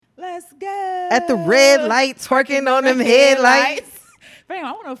Let's go. At the red light, twerking on them headlights. Fam,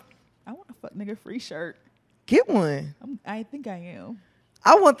 I want a fuck nigga free shirt. Get one. I think I am.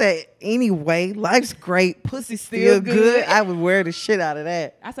 I want that anyway. Life's great. Pussy still good. I would wear the shit out of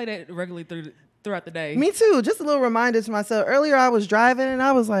that. I say that regularly throughout the day. Me too. Just a little reminder to myself. Earlier I was driving and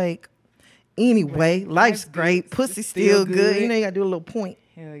I was like, anyway, life's great. Pussy still good. You know, you gotta do a little point.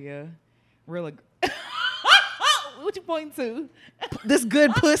 Hell yeah. Real. What you pointing to? This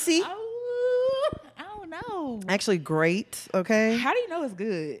good pussy. Oh, I don't know. Actually great, okay? How do you know it's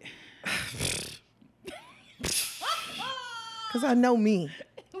good? Because I know me.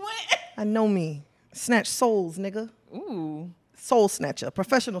 What? I know me. Snatch souls, nigga. Ooh. Soul snatcher.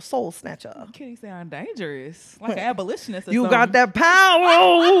 Professional soul snatcher. Kitty sound dangerous. Like an abolitionist or You something. got that power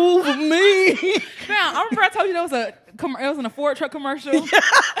over me. Now, I remember I told you it was in a Ford truck commercial. Yeah,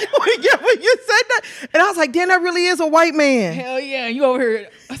 when you said that. And I was like, damn, that really is a white man. Hell yeah. And you over here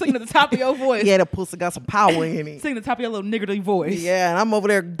singing at the top of your voice. Yeah, that pussy got some power in it. Singing at the top of your little niggardly voice. Yeah, and I'm over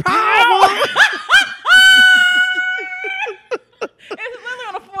there, power. It's literally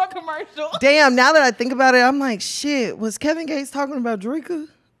on a Ford commercial. Damn, now that I think about it, I'm like, shit, was Kevin Gates talking about Drika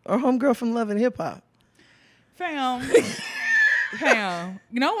or Homegirl from Love and Hip Hop? Fam.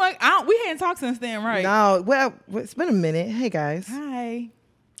 You know what? We hadn't talked since then, right? No, well, it's been a minute. Hey, guys. Hi.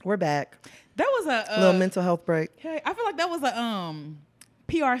 We're back. That was a little mental health break. Hey, I feel like that was a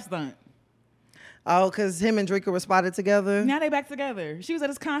PR stunt. Oh, because him and Drika were spotted together? Now they back together. She was at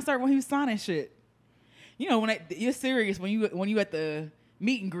his concert when he was signing shit. You know, when you're serious when you at the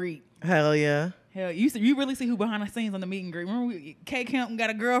meet and greet. Hell yeah. Hell, you really see who behind the scenes on the meet and greet. Remember Kay Kemp got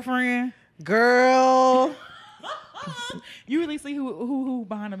a girlfriend? Girl. You really see who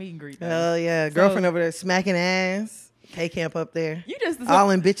behind the meet and greet. Though. Hell yeah. Girlfriend over there smacking ass. K-Camp up there. You just all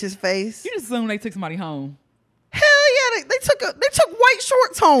in bitch's face. You just assume they took somebody home. Hell yeah. They took white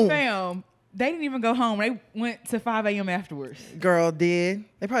shorts home. Fam, they didn't even go home. They went to 5 a.m. afterwards. Girl did.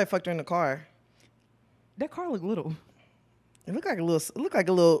 They probably fucked her in the car. That car looked little. It looked like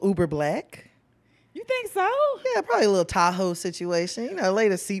a little Uber Black. You think so? Yeah, probably a little Tahoe situation. You know, lay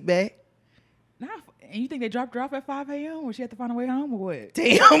the seat back. Nah, and you think they dropped her off at 5 a.m. or she had to find a way home or what?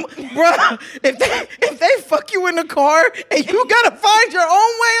 Damn, bro. If they fuck you in the car and you gotta find your own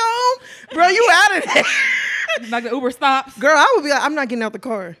way home, bro, you out of there. Like the Uber stops. Girl, I would be like, I'm not getting out the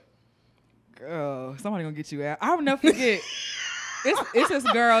car. Girl, somebody gonna get you out. I'll never forget. It's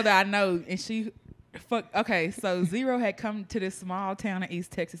this girl that I know, and she. Okay, so Zero had come to this small town in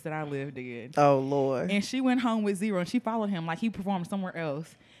East Texas that I lived in. Oh, Lord. And she went home with Zero, and she followed him like he performed somewhere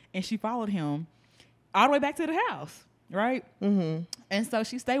else. And she followed him all the way back to the house, right? Mm-hmm. And so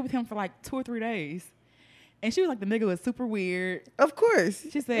she stayed with him for like 2 or 3 days. And she was like, the nigga was super weird. Of course.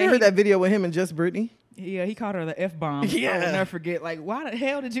 She said, you heard that video with him and Just Brittany? Yeah, he called her the F-bomb. Yeah. I will never forget. Like, why the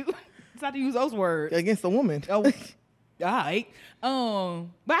hell did you decide to use those words? Against a woman. Oh, all right.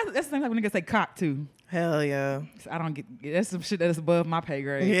 But that's the same time when niggas say cock, too. Hell yeah. I don't get that's some shit that is above my pay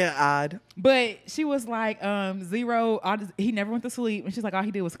grade. Yeah, odd. But she was like, Zero, he never went to sleep. And she's like, all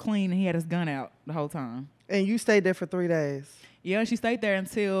he did was clean and he had his gun out the whole time. And you stayed there for 3 days. Yeah, and she stayed there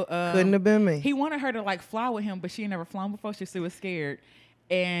until couldn't have been me. He wanted her to like fly with him, but she had never flown before. She was scared.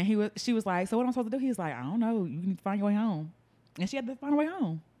 And she was like, so what am I supposed to do? He was like, I don't know. You need to find your way home. And she had to find her way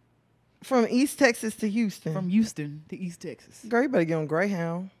home. From East Texas to Houston. From Houston to East Texas. Girl, you better get on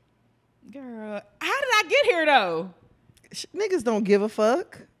Greyhound. Girl, how did I get here though? Niggas don't give a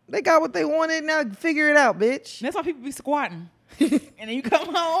fuck. They got what they wanted. Now figure it out, bitch. That's why people be squatting. And then you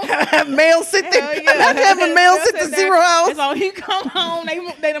come home. Have mail sit there. Yeah. I have a mail sit to Zero house. So you come home,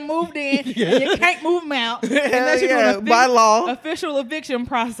 they done moved in. Yeah. And you can't move them out. Unless you're doing by law. Official eviction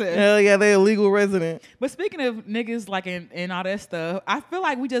process. Hell yeah, they a legal resident. But speaking of niggas like in all that stuff, I feel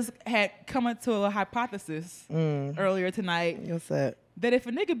like we just had come into a hypothesis earlier tonight. What's that? That if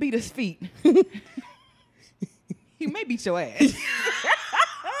a nigga beat his feet, he may beat your ass.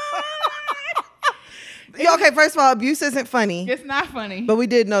 Okay, first of all, abuse isn't funny. It's not funny. But we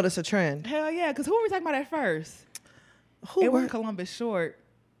did notice a trend. Hell yeah, because who were we talking about at first? It wasn't Columbus Short.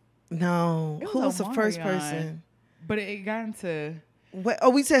 No. It was Who was the first Omarion. person? But it got into... What? Oh,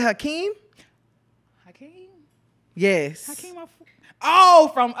 we said Hakeem? Hakeem? Yes. Hakeem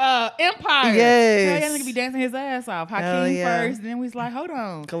from Empire. Yes. Hell yeah, nigga be dancing his ass off. Hakeem first, then we was like, hold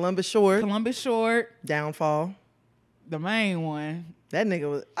on. Columbus Short. Columbus Short. Downfall. The main one. That nigga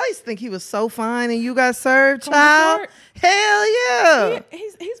was... I used to think he was so fine and you got served, Columbus child. Short? Hell yeah.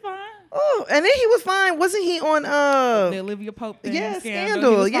 He's fine. Oh, and then he was fine. Wasn't he on... The Olivia Pope thing. Yeah,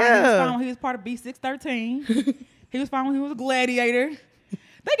 Scandal. Scandal, He was fine when he was part of B613. He was fine when he was a gladiator.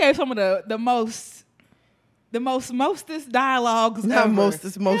 They gave some of the most the mostest dialogues Not ever.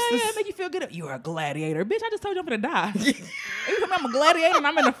 mostest. Yeah, make you feel good. You're a gladiator. Bitch, I just told you I'm gonna die. You tell me I'm a gladiator and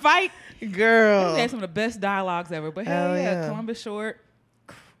I'm in a fight? Girl. They had some of the best dialogues ever. But hell yeah, Columbus Short.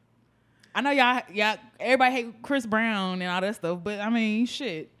 I know y'all, everybody hate Chris Brown and all that stuff, but I mean,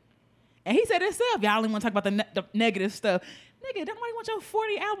 shit. And he said himself, y'all only want to talk about the negative stuff. Nigga, don't nobody want your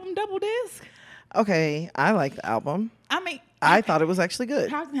 40 album double disc? Okay, I like the album. I mean, I thought it was actually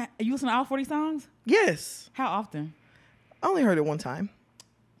good. You listen to all 40 songs? Yes. How often? I only heard it one time.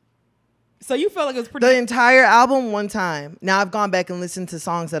 So you felt like it was pretty... The entire album one time. Now I've gone back and listened to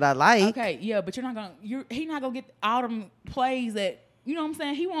songs that I like. Okay, yeah, but he not gonna get all them plays that, you know what I'm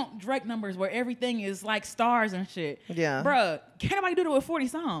saying? He want Drake numbers where everything is like stars and shit. Yeah. Bruh, can't nobody do that with 40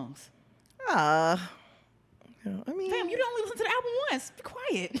 songs. I mean, Fam, you only listen to the album once. Be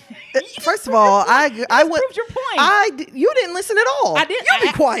quiet. First of all, I went. Proved your point. You didn't listen at all. I did. You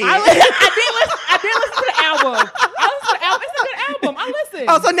be quiet. I did listen to the album. I listened to the album. It's a good album. I listened.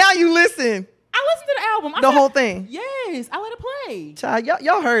 Oh, so now you listen. I listened to the album. The whole thing. Yes, I let it play. Child,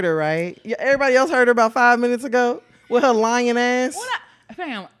 y'all heard her, right? Everybody else heard her about 5 minutes ago with her lying ass.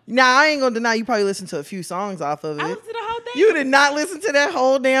 Fam. Now, I ain't gonna deny you probably listened to a few songs off of it. I listened to the whole thing. You did not listen to that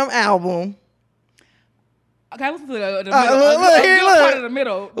whole damn album. Okay, I listened to the middle. Part of the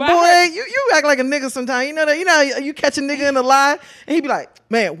middle. Boy, you act like a nigga sometimes. You know that. You know you catch a nigga in a lie, and he be like,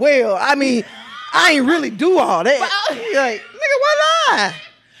 "Man, well, I mean, I ain't really do all that." You're like, "Nigga, why lie?"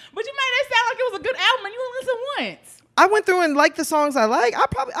 But you made it sound like it was a good album, and you only listened once. I went through and liked the songs I like.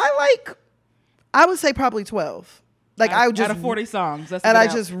 I would say probably 12. Like out of 40 songs, that's and I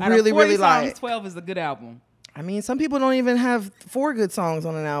just really like. 12 is a good album. I mean, some people don't even have 4 good songs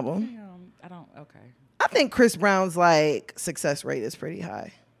on an album. Damn, I don't. Okay. I think Chris Brown's like success rate is pretty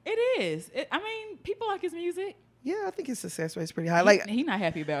high. It is. I mean, people like his music. Yeah, I think his success rate is pretty high. He's not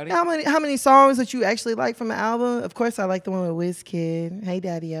happy about it. How many songs that you actually like from the album? Of course, I like the one with Wizkid. Hey,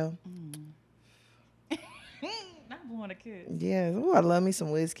 Daddy-O. Not blowing a kiss. Yeah, ooh, I love me some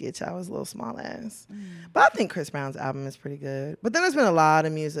Wizkid. I was a little small ass. But I think Chris Brown's album is pretty good. But then there's been a lot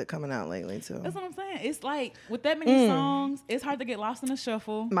of music coming out lately, too. That's what I'm saying. It's like, with that many songs, it's hard to get lost in the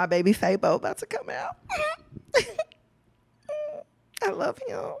shuffle. My baby Fabo about to come out. I love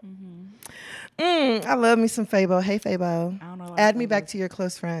him. I love me some Fabo. Hey, Fabo. I don't know. Add me back to your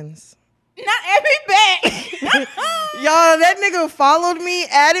close friends. Not add me back. Y'all, that nigga followed me,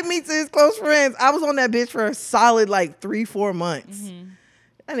 added me to his close friends. I was on that bitch for a solid like 3-4 months.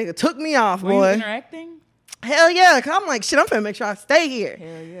 That nigga took me off, boy. Were you interacting? Hell yeah. Cause I'm like, shit, I'm finna make sure I stay here.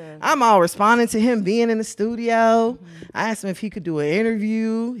 Hell yeah. I'm all responding to him being in the studio. I asked him if he could do an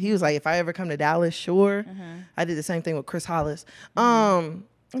interview. He was like, if I ever come to Dallas, sure. I did the same thing with Chris Hollis. And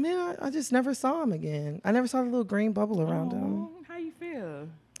then I just never saw him again. I never saw the little green bubble around him. How you feel?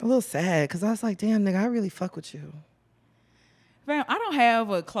 A little sad, because I was like, damn, nigga, I really fuck with you. Fam, I don't have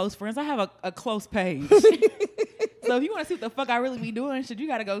a close friends. I have a close page. So if you want to see what the fuck I really be doing, you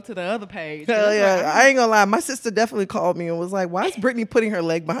got to go to the other page. Hell yeah. I ain't gonna lie. My sister definitely called me and was like, why is Brittany putting her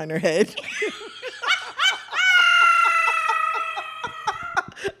leg behind her head?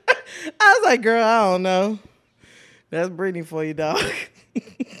 I was like, girl, I don't know. That's Brittany for you, dog.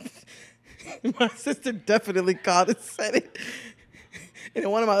 My sister definitely called and said it. And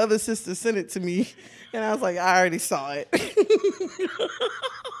then one of my other sisters sent it to me. And I was like, I already saw it.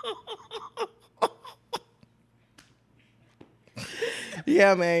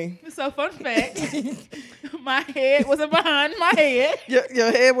 Yeah, man. So fun fact, my head wasn't behind my head.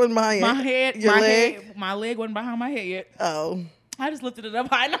 Your head wasn't behind my leg wasn't behind my head. Oh. I just lifted it up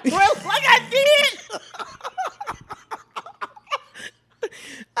high enough like I did.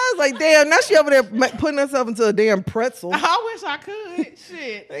 I was like, damn, now she over there putting herself into a damn pretzel. I wish I could.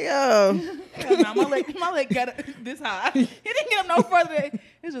 Shit. Yeah. No, my leg got this high. It didn't get up no further.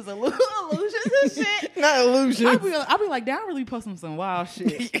 It's just illusions and shit. Not illusions. I'll be like, damn, I really posting some wild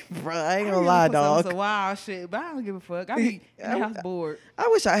shit. Bro, I ain't gonna lie, dog. Some wild shit, but I don't give a fuck. I be in the house bored. I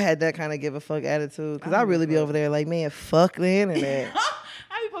wish I had that kind of give a fuck attitude, because I really be over there like, man, fuck the internet.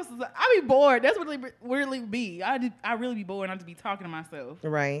 I be bored. That's what it really be. I really be bored not to be talking to myself.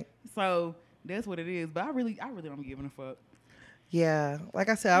 Right. So that's what it is. But I really don't be giving a fuck. Yeah. Like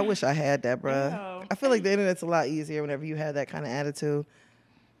I said, I wish I had that, bro. Yeah. I feel like the internet's a lot easier whenever you have that kind of attitude.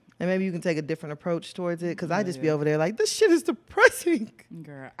 And maybe you can take a different approach towards it, because I just be over there like, this shit is depressing.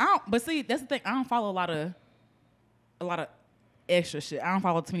 Girl. But see, that's the thing. I don't follow a lot of extra shit. I don't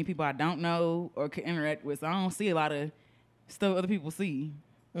follow too many people I don't know or can interact with. So I don't see a lot of stuff other people see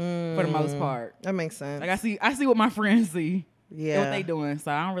for the most part. That makes sense. Like I see what my friends see. Yeah. And what they doing.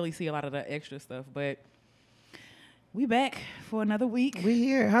 So I don't really see a lot of the extra stuff. But we back for another week. We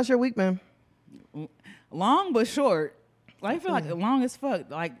here. How's your week been? long but short. Like I feel like long as fuck.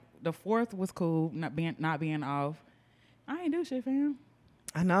 Like the 4th was cool, not being off. I ain't do shit, fam.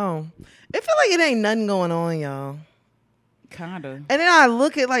 I know. It feel like it ain't nothing going on, y'all. Kinda. And then I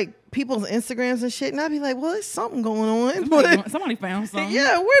look at like people's Instagrams and shit, and I be like, well, there's something going on. Somebody found something.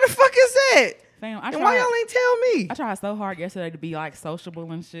 Yeah, where the fuck is that? Fam, And why y'all ain't tell me? I tried so hard yesterday to be like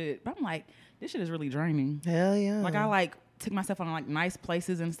sociable and shit, but I'm like, this shit is really draining. Hell yeah. Like I like took myself on like nice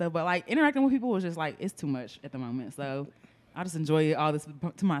places and stuff, but like interacting with people was just like it's too much at the moment. So I just enjoy all this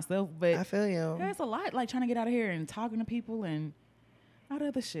to myself. But I feel you. Yeah, it's a lot. Like trying to get out of here and talking to people and all the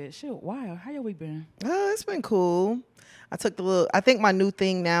other shit. Shit, wow. How your week been? Oh, it's been cool. I think my new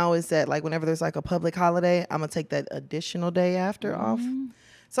thing now is that like whenever there's like a public holiday, I'm gonna take that additional day after off.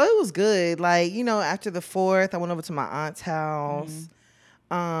 So it was good. Like, you know, after the 4th, I went over to my aunt's house.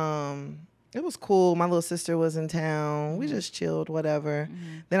 It was cool. My little sister was in town. We just chilled, whatever.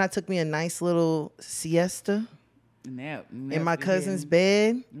 Then I took me a nice little siesta in my cousin's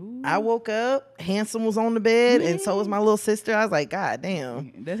bed. Ooh. I woke up, Handsome was on the bed, and so was my little sister. I was like, God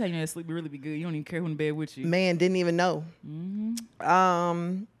damn. That's how you know sleep really be good. You don't even care who in bed with you. Man, didn't even know.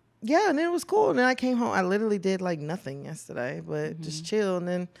 Yeah, and then it was cool. And then I came home. I literally did like nothing yesterday, but just chill. And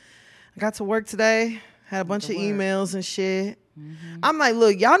then I got to work today. Had a bunch of emails and shit. I'm like,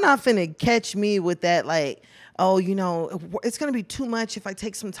 look, y'all not finna catch me with that like, oh, you know, it's gonna be too much if I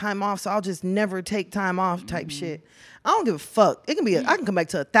take some time off, so I'll just never take time off type shit. I don't give a fuck. It can be. I can come back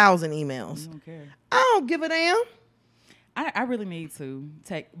to 1,000 emails. You don't care. I don't give a damn. I really need to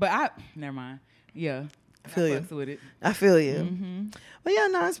take, but never mind. Yeah, I feel you. With it. I feel you. But yeah,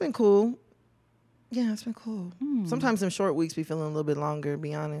 no, it's been cool. Yeah, it's been cool. Sometimes them short weeks be feeling a little bit longer, to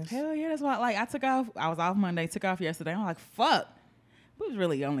be honest. Hell yeah, that's why. Like I took off. I was off Monday. Took off yesterday. I'm like, fuck. It was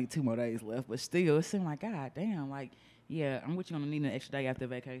really only 2 more days left, but still, it seemed like, God damn, like, yeah, I'm with you on needing an extra day after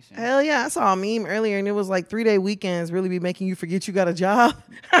vacation. Hell yeah, I saw a meme earlier, and it was like 3-day weekends really be making you forget you got a job.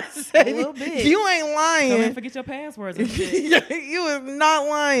 I said, a little bit. You ain't Come lying. and forget your passwords and shit. You is not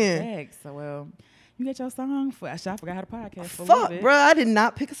lying. Heck, so, well, you got your song for, I forgot how to podcast for a little Fuck, bit. bro, I did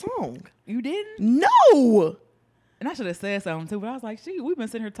not pick a song. You didn't? No. And I should have said something too, but I was like, we've been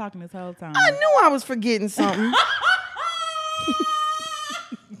sitting here talking this whole time. I knew I was forgetting something.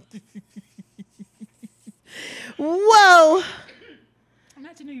 Whoa. I'm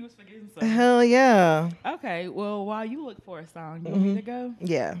not you knew you was forgetting something. Hell yeah. Okay, well, while you look for a song, you want me to go?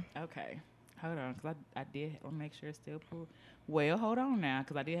 Yeah. Okay. Hold on, because I did, let me make sure it's still pulled. Well, hold on now,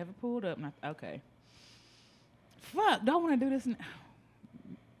 because I did have it pulled up. Okay. Fuck, don't want to do this now.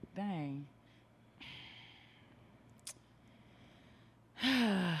 Dang.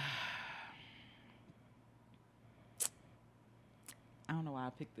 I don't know why I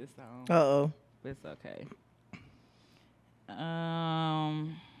picked this song. Uh-oh. But it's okay.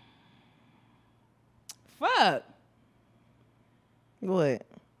 Fuck. What?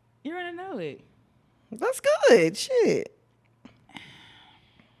 You're gonna know it. That's good. Shit.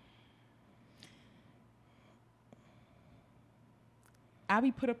 I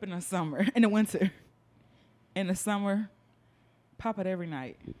be put up in the summer, in the winter. In the summer, pop it every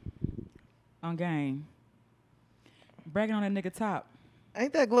night. On game. Bragging on that nigga top.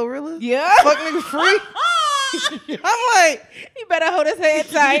 Ain't that Glorilla? Yeah. Fuck nigga free. I'm like, he better hold his head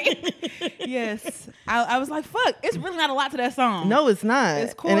tight. Yes. I was like, fuck, it's really not a lot to that song. no, it's not.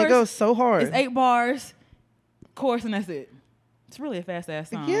 It's chorus, and it goes so hard. It's 8 bars, chorus, and that's it. It's really a fast ass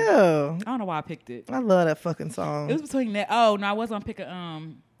song. Yeah. I don't know why I picked it. I love that fucking song. It was between that. Oh, no, I was going to pick a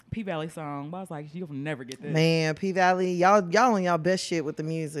P Valley song, but I was like, you'll never get this. Man, P Valley, y'all on y'all best shit with the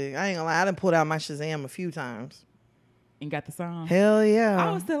music. I ain't gonna lie, I done pulled out my Shazam a few times. And got the song. Hell yeah.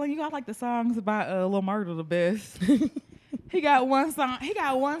 I was telling you, I like the songs about Lil Murda the best. He got one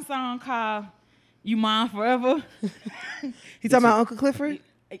song called "You Mine Forever." You talking about Uncle Clifford?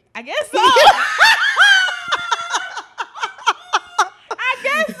 I guess so. I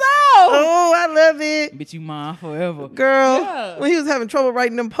guess so. Oh, I love it. Bitch, you mine forever. Girl, Yeah. when he was having trouble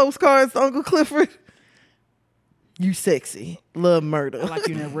writing them postcards to Uncle Clifford. You sexy. Love murder. I like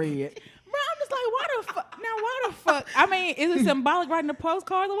you in that red. Bro, I'm just like, why the fuck? Now, why the fuck? I mean, is it symbolic writing the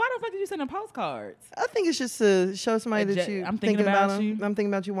postcards? Or why the fuck did you send the postcards? I think it's just to show somebody that you I'm thinking about him. you. I'm thinking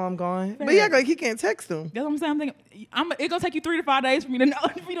about you while I'm gone. Fair. But yeah, like he can't text him. That's what I'm saying. I'm thinking, it's gonna take you 3 to 5 days for me to know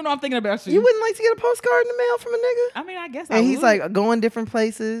if you don't know I'm thinking about you. You wouldn't like to get a postcard in the mail from a nigga? I mean, I guess And he's would. like going different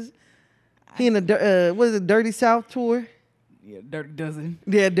places. He in a what is it, Dirty South tour? Yeah, Dirty Dozen.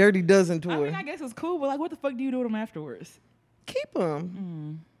 Yeah, Dirty Dozen tour. I mean, I guess it's cool, but like, what the fuck do you do with them afterwards? Keep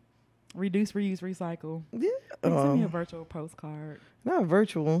them. Reduce, reuse, recycle. Yeah. Send me a virtual postcard. Not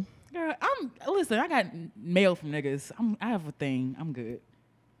virtual. Girl, listen, I got mail from niggas. I have a thing. I'm good.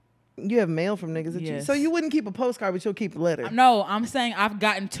 You have mail from niggas. Yes. So you wouldn't keep a postcard, but you'll keep a letter. No, I'm saying I've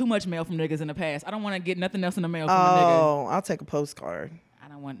gotten too much mail from niggas in the past. I don't want to get nothing else in the mail from a nigga. Oh, I'll take a postcard. I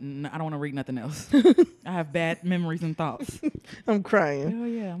don't want to read nothing else. I have bad memories and thoughts. I'm crying. Hell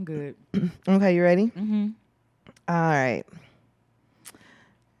yeah, I'm good. Okay, you ready? Mm-hmm. All right.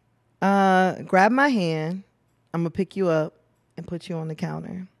 Grab my hand. I'm gonna pick you up and put you on the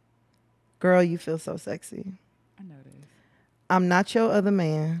counter. Girl, you feel so sexy. I know this. I'm not your other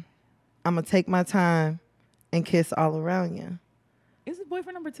man. I'm gonna take my time and kiss all around you. Is it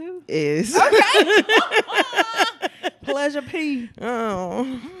boyfriend number 2? Is. Okay. Pleasure P. Oh.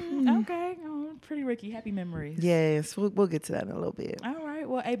 Okay. Oh, pretty Ricky. Happy memories. Yes, we'll get to that in a little bit. All right.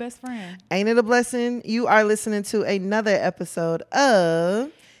 Well, a best friend. Ain't it a blessing? You are listening to another episode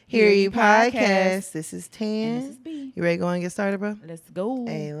of Hear You Podcast. This is Tan. And this is B. You ready to go and get started, bro? Let's go.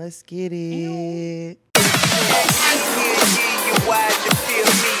 Hey, let's get it.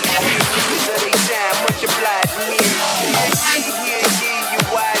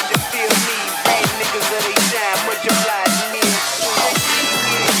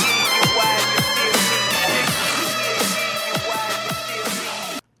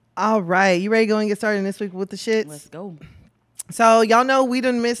 All right, you ready to go and get started this week with the shits? Let's go. So y'all know we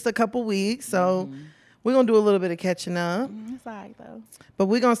done missed a couple weeks, so we're gonna do a little bit of catching up. It's all right, though. But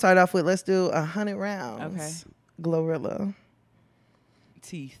we're gonna start off with let's do 100 rounds. Okay. Glorilla.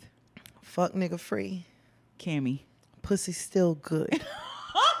 Teeth. Fuck nigga free. Cammy. Pussy still good.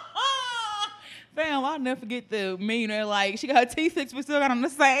 Fam, I'll never forget the meme. They're like, she got her teeth fixed, but still got on the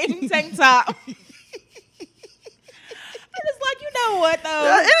same tank top. And it's like, you know what, though?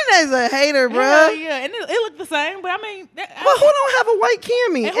 The internet's a hater, bro. Hell yeah, and it looked the same, but I mean... But who don't have a white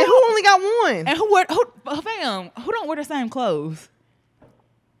Cammy? And who only got one? And who don't wear the same clothes?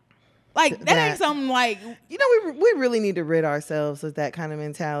 Like, that ain't something like... You know, we really need to rid ourselves of that kind of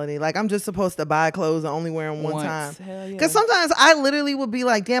mentality. Like, I'm just supposed to buy clothes and only wear them one time. Hell yeah. Because sometimes I literally would be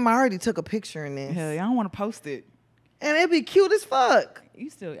like, damn, I already took a picture in this. Hell yeah, I don't want to post it. And it'd be cute as fuck. You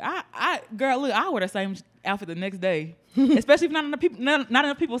still... Girl, look, I wear the same outfit the next day. Especially if not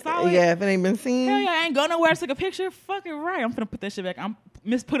enough people saw it. Yeah, if it ain't been seen. Hell yeah, I ain't going nowhere to take a picture. Fucking right. I'm finna put that shit back. I'm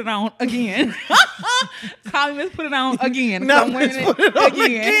miss put it on again. Call me miss put it on again. No, I'm wearing it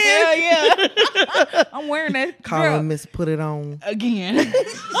again. Hell yeah. I'm wearing that. Call her miss put it on. Again.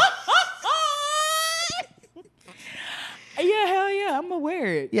 Yeah, hell yeah. I'm gonna wear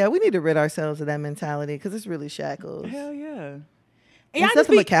it. Yeah, we need to rid ourselves of that mentality because it's really shackles. Hell yeah. It's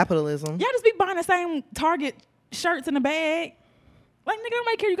nothing but capitalism. Y'all just be buying the same Target shirts in a bag. Like, nigga, don't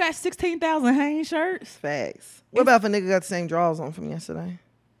make care you got 16,000 Hanes shirts. Facts. What about if a nigga got the same drawers on from yesterday?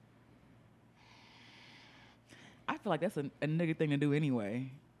 I feel like that's a nigga thing to do anyway.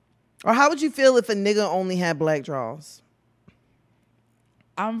 Or how would you feel if a nigga only had black drawers?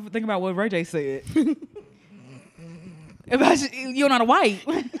 I'm thinking about what Ray J said. About you're not a white.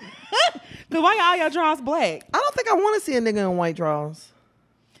 Cause why all your drawers black? I don't think I want to see a nigga in white drawers.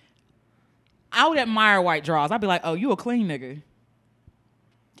 I would admire white drawers. I'd be like, oh, you a clean nigga.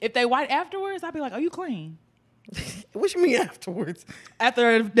 If they white afterwards, I'd be like, oh, you clean. What you mean afterwards?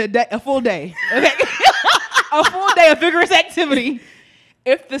 After a full day. Okay? A full day of vigorous activity.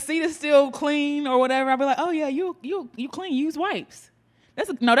 If the seat is still clean or whatever, I'd be like, oh yeah, you clean. Use wipes. That's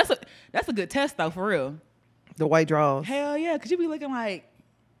a good test though, for real. The white drawers. Hell yeah, cause you be looking like.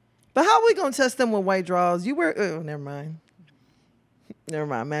 But how are we gonna test them with white drawers? You wear. Oh, never mind. Never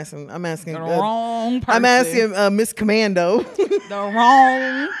mind. I'm asking. The wrong person. I'm asking Miss Commando. The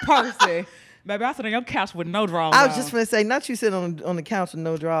wrong person. Baby, I sit on your couch with no drawers I was on. just gonna say, not you sitting on the couch with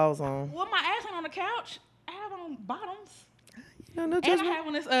no drawers on. Well, my ass ain't on the couch. I have on bottoms. No, no And judgment. I have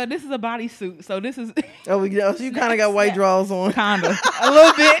on this. This is a bodysuit, so this is. Oh, so you kind of got white drawers on. Kinda, a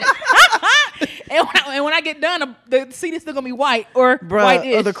little bit. and when I get done, the seat is still gonna be white or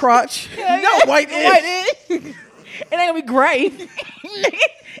white-ish. Or the crotch. No, white-ish. It ain't gonna be gray.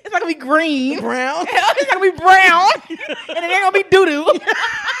 It's not gonna be green. Brown. It's gonna be brown, and it ain't gonna be doo doo.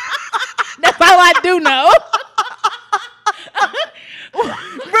 That's all I do know. Bro,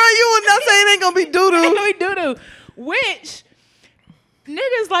 you would not say it ain't gonna be doo It ain't doo. gonna be doo doo. Which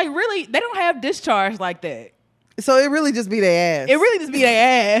niggas like really they don't have discharge like that. So it really just be their ass. It really just be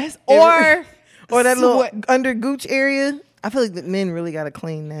their ass or that little sweat. under gooch area. I feel like the men really gotta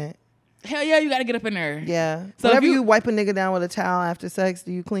clean that. Hell yeah, you gotta get up in there. Yeah. So Whenever if you wipe a nigga down with a towel after sex,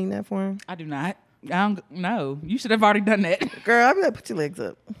 do you clean that for him? I do not. I don't know. You should have already done that. Girl, I'd be like, put your legs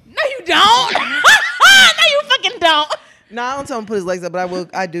up. No, you don't. No, you fucking don't. No, I don't tell him to put his legs up, but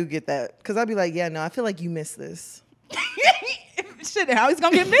I do get that. Because I'd be like, yeah, no, I feel like you missed this. Shit, how he's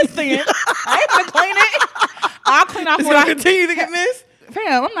gonna get missed then? I ain't gonna clean it. I'll clean off It's what gonna I continue to get missed?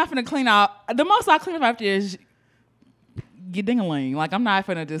 fam, I'm not finna clean out. The most I clean up after is get ding-a-ling. Like, I'm not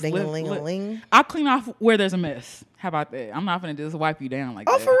finna just Ding-a-ling-a-ling. I'll clean off where there's a mess. How about that? I'm not finna just wipe you down like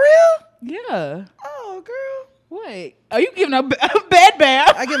Oh, that. for real? Yeah. Oh, girl. Wait. Are you giving a bad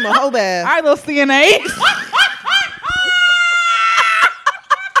bath? I give him a whole bath. All right, little CNA.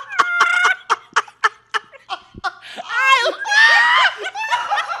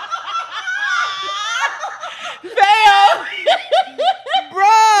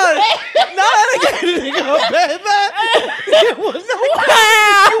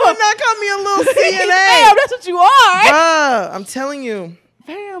 That's what you are. Bruh, I'm telling you.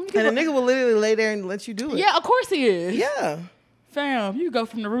 Fam, And a nigga will literally lay there and let you do it. Yeah, of course he is. Yeah. Fam, you go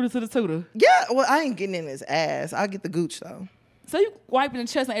from the rooter to the tutor. Yeah. Well, I ain't getting in his ass. I'll get the gooch though. So you wiping the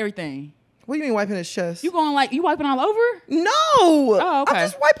chest and everything. What do you mean wiping his chest? You going like, you wiping all over? No. Oh, okay. I'm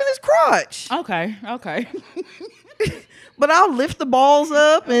just wiping his crotch. Okay. But I'll lift the balls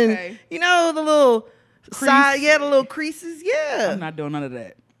up and, Okay. you know, the little side, the little creases. Yeah. I'm not doing none of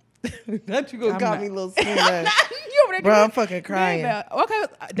that. Not you gonna I'm call not. me little skin ass. You over there Bro, doing I'm fucking crying. bad bath. Okay. Nah,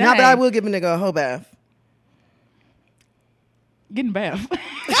 but dang. I will give a nigga a whole bath. Get in the bath.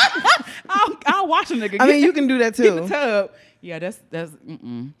 I'll watch a nigga. I mean, Get you can do that Get in the too. tub. Yeah, that's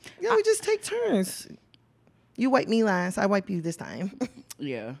mm-mm. Yeah, we just take turns. You wipe me last, I wipe you this time.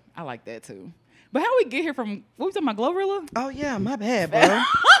 Yeah, I like that too. But how we get here from, what we talking about, Glorilla? Oh yeah, my bad, bro.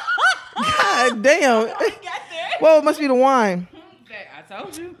 God damn. Got there. Well, it must be the wine. I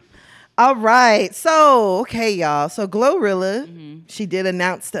told you. All right. So, okay, y'all. So Glorilla, she did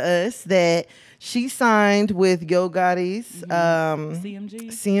announce to us that she signed with Yo Gotti's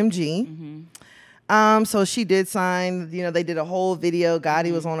CMG. So she did sign, you know, they did a whole video.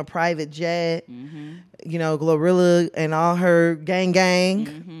 Gotti was on a private jet. You know, Glorilla and all her gang.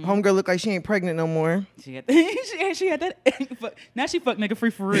 Homegirl looked like she ain't pregnant no more. She had that. Now she fuck nigga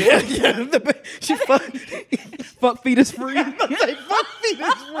free for real. She fuck fetus free. fuck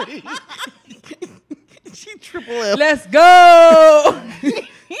fetus free. She triple F. Let's go.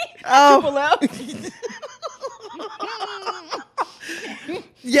 Triple F.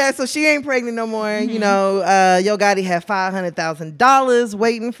 Yeah, so she ain't pregnant no more. You know, Yo Gotti had $500,000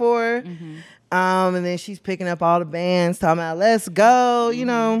 waiting for her. And then she's picking up all the bands, talking about, let's go, you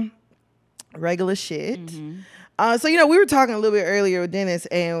know, regular shit. So, you know, we were talking a little bit earlier with Dennis,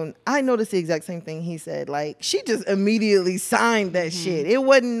 and I noticed the exact same thing he said. Like, she just immediately signed that shit. It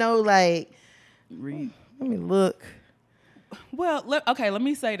wasn't no, like, let me look. Well, let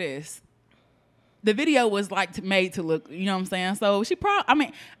me say this. The video was like made to look, you know what I'm saying? So she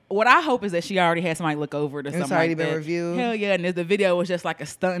what I hope is that she already had somebody look over it or something. It's already like been that. reviewed. Hell yeah! And the video was just like a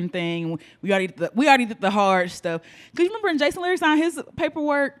stunting thing. We already did the hard stuff. Cause you remember when Jason Leary signed his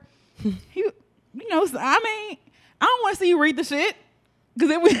paperwork? I don't want to see you read the shit.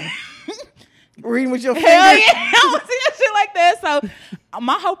 Cause it was reading with your finger. hell yeah! I don't want to see that shit like that. So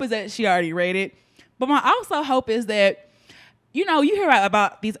my hope is that she already read it. But my also hope is that, you know, you hear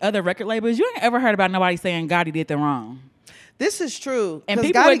about these other record labels. You ain't ever heard about nobody saying Gotti did them wrong. This is true. And Because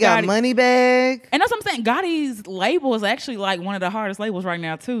people Gotti with got Gotti- Moneybag. And that's what I'm saying. Gotti's label is actually like one of the hardest labels right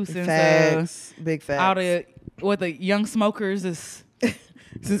now too. Since Facts. Big facts. all the young smokers is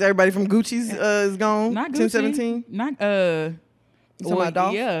Since everybody from Gucci's is gone. not Gucci. 1017. Not You talking about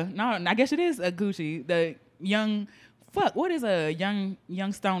Dolph? yeah. No, I guess it is a Gucci. The young what is a young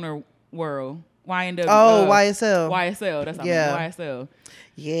stoner world? YNW. Oh, YSL. YSL. That's what Yeah. I mean, YSL.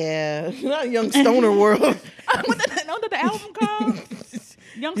 Yeah. Not Young Stoner World. What the album called?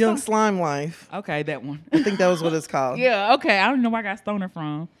 Young Slime Life. Okay, that one. I think that was what it's called. Yeah, okay. I don't know where I got stoner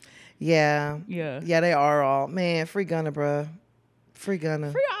from. Yeah. Yeah. Yeah, they are all. Man, free Gunna, bruh. Free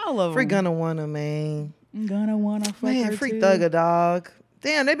Gunna. Free all of them. Free Gunna wanna, man. I'm gonna wanna fuck Man, her free too. Thugger, dog.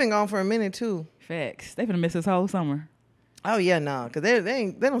 Damn, they've been gone for a minute, too. Facts. They finna miss this whole summer. Oh, yeah, nah. Because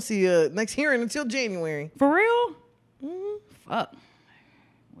they don't see next hearing until January. For real? Fuck.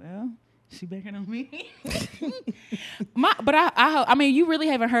 Well, she banking on me. But I mean, you really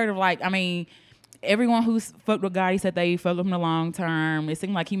haven't heard of everyone who's fucked with Gotti said they fucked with him in the long term. It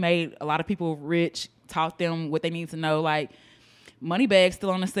seemed like he made a lot of people rich, taught them what they need to know. Like, Moneybag's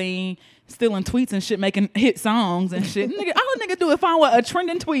still on the scene, still in tweets and shit, making hit songs and shit. All a nigga do is find a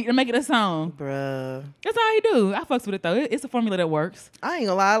trending tweet and make it a song. Bruh. That's all he do. I fucks with it though. It's a formula that works. I ain't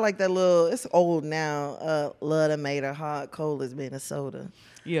gonna lie. I like that little, it's old now. Love that made her hot, cold as Minnesota.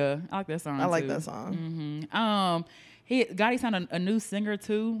 Yeah, I like that song. I like too. that song. Gotti signed a new singer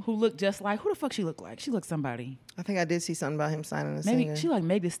too, who looked just like, who the fuck she look like? She looked somebody. I think I did see something about him signing a Maybe singer. she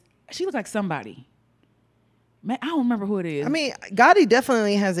looked like somebody. Man, I don't remember who it is. I mean, Gotti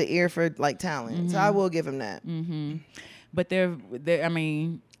definitely has an ear for like talent, so I will give him that. But they're I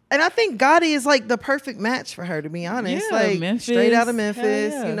mean, and I think Gotti is like the perfect match for her, to be honest. Yeah, like Memphis. straight out of Hell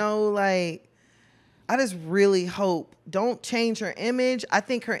Memphis, yeah. you know, like I just really hope don't change her image. I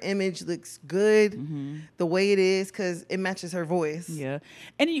think her image looks good the way it is because it matches her voice. yeah.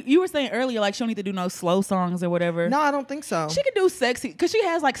 And you were saying earlier, like, she don't need to do no slow songs or whatever. No, I don't think so. She could do sexy, because she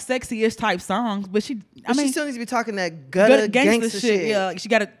has like sexy-ish type songs, but But she still needs to be talking that gutter gangster shit. Yeah, like she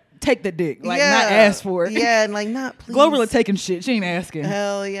got to take the dick, like Yeah. not ask for it. Yeah, and like not please. Glorilla taking shit. She ain't asking.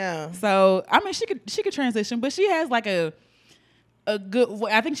 Hell yeah. So I mean, she could transition, but she has like a good.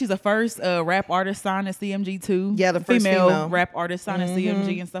 I think she's the first rap artist signed at CMG too. Yeah, the first female. rap artist signed at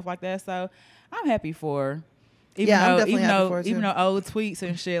CMG and stuff like that. So I'm happy for her. I'm definitely happy for her, too. Even though old tweets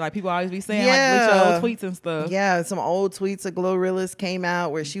and shit, like people always be saying, Yeah. like, bleach your old tweets and stuff. Yeah, some old tweets of Glorilla's came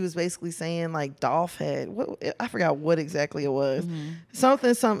out where she was basically saying like Dolph had I forgot what exactly it was.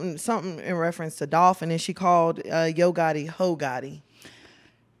 Something in reference to Dolph, and then she called Yo Gotti Ho Gotti.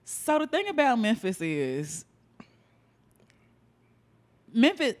 So the thing about Memphis is,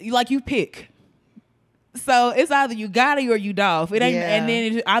 Memphis, like, you pick. So it's either you Gotti or you Dolph. It ain't, Yeah. and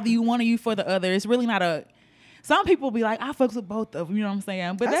then it's either you one or you for the other. It's really not a. Some people be like, I fucks with both of them. You know what I'm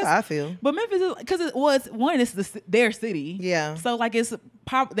saying? But That's how I feel. But Memphis is, because it was one. It's their city. Yeah. So like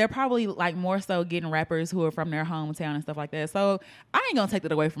they're probably like more so getting rappers who are from their hometown and stuff like that. So I ain't gonna take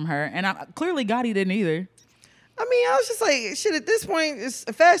that away from her. And clearly Gotti didn't either. I mean, I was just like, shit. At this point, as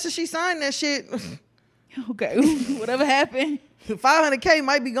fast as she signed that shit, Okay, whatever happened. 500K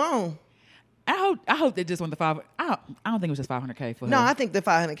might be gone. I hope they just went the 500. I don't think it was just 500K for her. No, I think the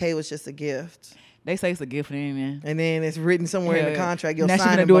 500K was just a gift, They say it's a gift in there. and then it's written somewhere in the contract. Your Now she's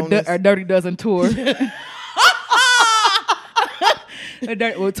signing gonna do bonus. a Dirty Dozen tour.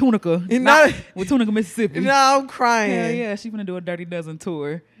 With Tunica, with Tunica, Mississippi. No, I'm crying. Hell yeah, she's gonna do a Dirty Dozen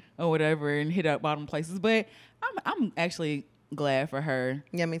tour or whatever and hit up bottom places. But I'm actually glad for her.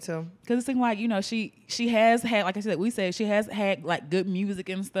 Yeah, me too. Because it seemed like, you know, she has had, like I said, she has had like good music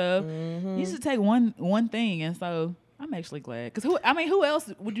and stuff. You should take one thing, and so I'm actually glad. Because who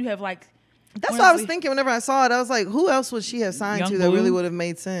else would you have like? That's what I was thinking whenever I saw it. I was like, who else would she have signed Young to that Blue? really would have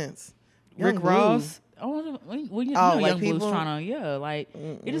made sense? Rick Young Blue. Ross. Oh, well, you know, like Young Blue's people? trying to, like,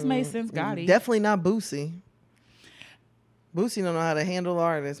 it just made sense. Gotti. Definitely not Boosie. Boosie don't know how to handle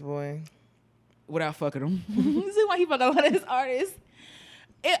artists, boy. Without fucking him. You see why he fucking a lot of his artists?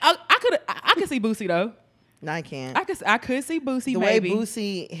 I could see Boosie though. No, I can't. I could see Boosie. The maybe. way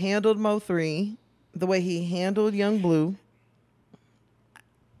Boosie handled Mo3, the way he handled Young Blue.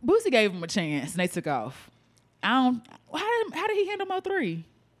 Boosie gave him a chance and they took off. How did he handle Mo3?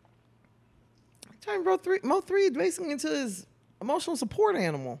 Turned Mo3 basically into his emotional support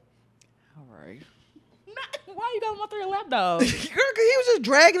animal. All right. Why you got Mo3 a lapdog? Girl, 'cause he was just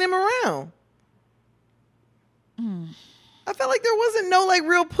dragging him around. I felt like there wasn't no like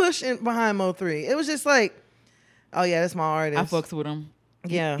real push behind Mo3. It was just like, oh yeah, that's my artist. I fucks with him.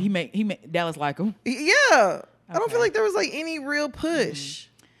 Yeah. He made Dallas like him. Yeah. I don't Okay. feel like there was like any real push.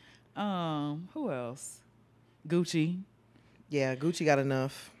 Who else? Gucci. Yeah, Gucci got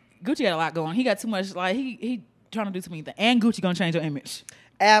enough. Gucci got a lot going. He got too much. Like he trying to do too many things. And Gucci gonna change your image.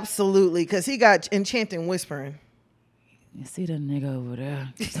 Absolutely, because he got enchanting whispering. You see that nigga over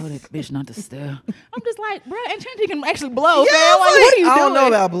there? Tell that bitch not to stare. I'm just like, bro, Enchanting can actually blow. Yeah, man. Like, what are you doing? I don't know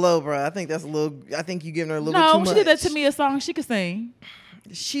about blow, bro. I think that's a little. I think you giving her a little bit too No, much. she did that to me a song she could sing.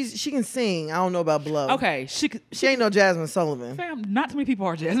 She can sing. I don't know about blow. Okay, she She ain't no Jasmine Sullivan. fam, not too many people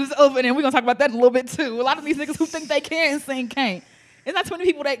are Jasmine Sullivan, and we're gonna talk about that in a little bit too. A lot of these niggas who think they can sing can't. It's not too many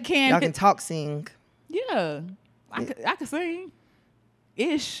people that can. Y'all can talk, sing. Yeah, I could sing,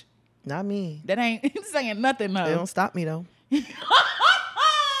 ish. Not me. That ain't saying nothing though. They don't stop me though. You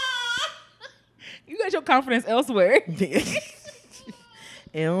got your confidence elsewhere. It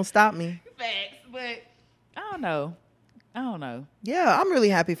don't stop me. Facts, but I don't know. Yeah, I'm really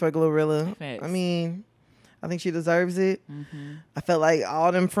happy for Glorilla. Facts. I mean, I think she deserves it. I felt like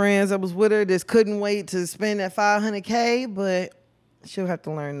all them friends that was with her just couldn't wait to spend that $500K, but she'll have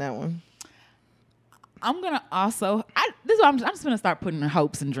to learn that one. I'm gonna also. I'm just gonna start putting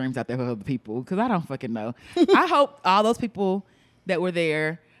hopes and dreams out there for other people because I don't fucking know. I hope all those people that were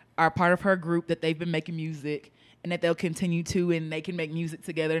there are part of her group, that they've been making music and that they'll continue to, and they can make music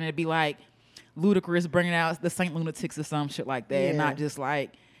together, and it'd be like Ludacris bringing out the Saint Lunatics or some shit like that, and Yeah. not just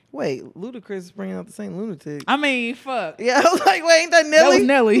like. Wait, Ludacris is bringing out the Saint Lunatic. I mean, fuck. Yeah, I was like, wait, ain't that That was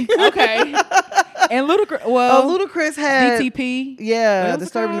Nelly? Nelly. Okay. And Ludacris. Well, Ludacris had DTP. Yeah, What was it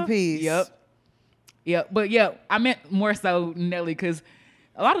Disturbing the called? Peace. Yep. But yeah, I meant more so Nelly because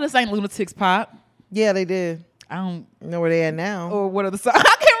a lot of the Saint Lunatics pop. Yeah, they did. I don't You know where they at now? or what are the songs? I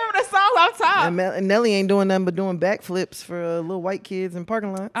can't remember the songs. off top. And Nelly ain't doing nothing but doing backflips for little white kids in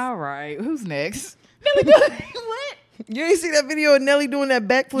parking lots. All right, who's next? Nelly doing what? You ain't see that video of Nelly doing that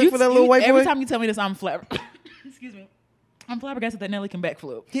backflip for that little white boy? Every time you tell me this, I'm excuse me. I'm flabbergasted that Nelly can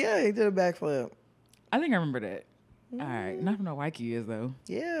backflip. Yeah, he did a backflip. I think I remember that. All right, not from no white kids though.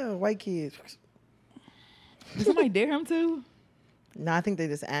 Yeah, white kids. Did somebody dare him to? No, I think they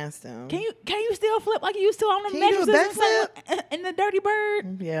just asked him. Can you still flip like you used to on the Can you do a mattresses in the Dirty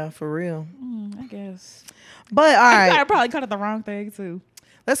Bird? Yeah, for real. I guess. But all right, I probably cut it the wrong thing too.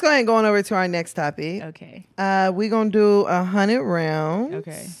 let's go ahead and go on over to our next topic. Okay. We're gonna do 100 rounds.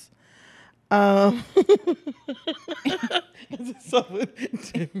 Okay.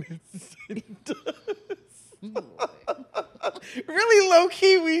 Really low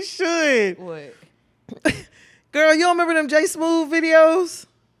key, we should. What? Girl, you don't remember them J Smooth videos?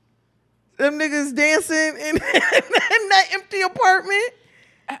 Them niggas dancing in that empty apartment.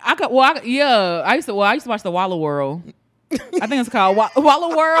 I used to watch the Walla World. I think it's called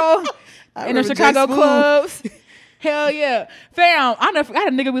Walla World in the remember Chicago J Smooth. clubs. Hell yeah, fam! I had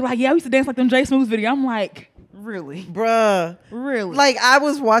a nigga be like, "Yeah, I used to dance like them J Smooth video." I'm like, really, Bruh. really? Like, I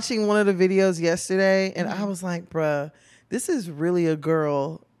was watching one of the videos yesterday, and I was like, bruh, this is really a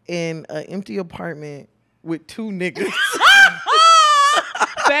girl in an empty apartment with two niggas.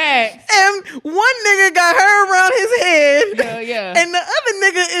 Facts. And one nigga got her around his head. Hell yeah. And the other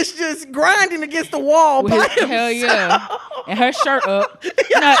nigga is just grinding against the wall by himself. Hell yeah. And her shirt up.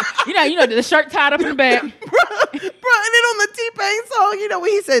 You know, the shirt tied up in the back. Bro, and then on the T-Pain song, you know, when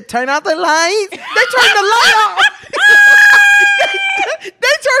he said, turn out the lights, they turned the light off. they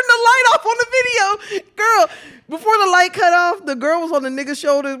turned the light off on the video. Girl, before the light cut off, the girl was on the nigga's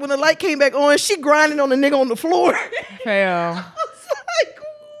shoulder. When the light came back on, she grinding on the nigga on the floor. Fam. I was like,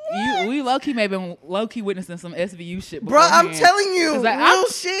 what? We low-key may have been low-key witnessing some SVU shit. Bro, I'm beforehand. telling you, Like, real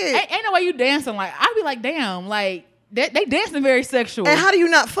shit. Ain't no way you dancing. Like, I'd be like, damn, like, they dancing very sexual. And how do you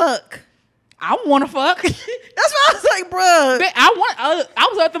not fuck? I want to fuck. That's why I was like, bruh. I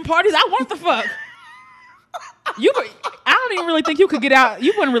was at them parties. I wanted to fuck. I don't even really think you could get out.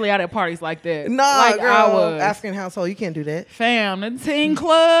 You wasn't really out at parties like that. Nah, like girl, I was. African household, you can't do that. Fam, the teen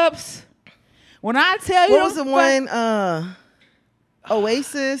clubs. When I tell you, What was the one?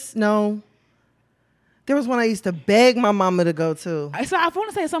 Oasis? No. There was one I used to beg my mama to go to. So I want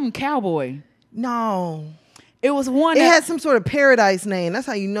to say something cowboy. No. It was one. It that, had some sort of paradise name. That's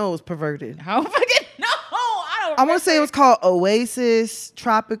how you know it was perverted. How fucking no? I don't. I want to say it was called Oasis,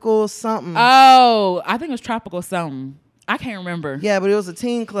 Tropical, something. Oh, I think it was tropical something. I can't remember. Yeah, but it was a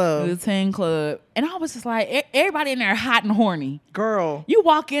teen It club. was a teen club, and I was just like, everybody in there hot and horny. Girl. You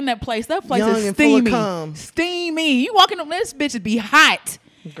walk in that place Young is and full of steamy, cum. steamy. You walk in, this bitch would be hot,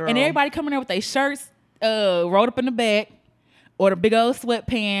 Girl. and everybody coming there with their shirts rolled up in the back, or the big old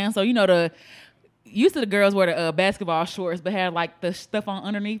sweatpants, or you know used to the girls wear the basketball shorts, but had like the stuff on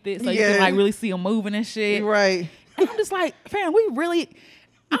underneath it, so you Yeah. can like really see them moving and shit. Right. And I'm just like, fam, we really.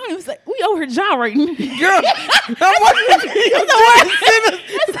 I don't even say we over here gyrating. Girl, I'm watching the video.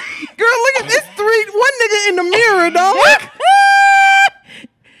 Girl, look at this one nigga in the mirror, dog.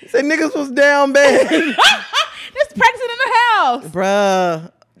 Said niggas was down bad. Just practicing in the house.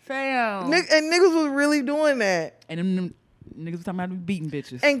 Bruh. Fam. And niggas was really doing that. And them niggas was talking about beating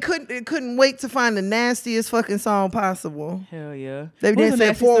bitches. And couldn't wait to find the nastiest fucking song possible. Hell yeah. They What was did the say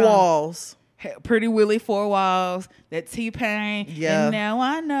nasty 4 song? walls. Pretty Willie, 4 Walls, that T-Pain. Yeah. And now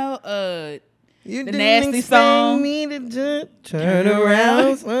I know You the didn't nasty expect song. me to just turn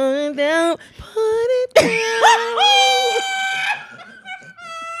around, slow it down, put it down.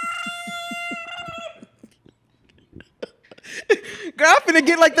 Girl, I'm finna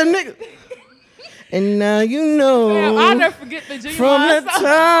get like the nigga. And now you know. Fam, I'll never forget the Genuine from the song.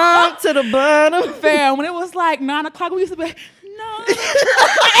 top to the bottom. Fam, when it was like 9 o'clock, we used to be 9 like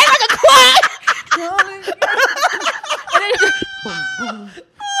a clock.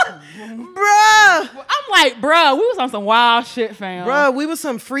 Bruh. I'm like, bruh, we was on some wild shit, fam. Bruh, we was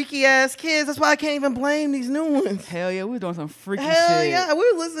some freaky ass kids. That's why I can't even blame these new ones. Hell yeah, we was doing some freaky Hell shit. yeah,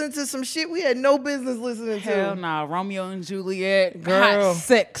 we were listening to some shit we had no business listening Hell to. nah, Romeo and Juliet, Girl. hot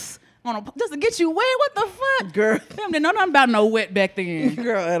sex. Just to get you wet, what the fuck? Girl. Fam didn't know nothing about no wet back then.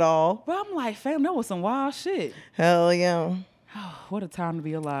 Girl, at all. But I'm like, fam, that was some wild shit. Hell yeah. What a time to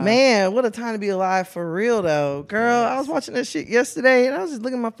be alive. Man, what a time to be alive for real, though. Girl, I was watching that shit yesterday, and I was just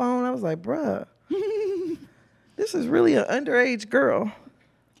looking at my phone. I was like, bruh, this is really an underage girl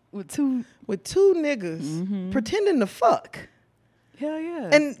With 2. with 2 niggas pretending to fuck. Hell yeah.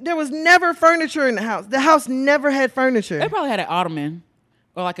 And there was never furniture in the house. The house never had furniture. they probably had an ottoman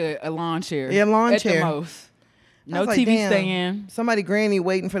or like a lawn chair. Yeah, lawn at chair. the most. No was TV damn, stand. Somebody granny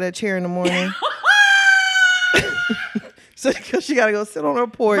waiting for that chair in the morning. So cause she gotta go sit on her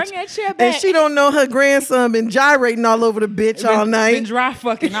porch. Bring that chair back. And she don't know her grandson been gyrating all over the bitch all night. Been dry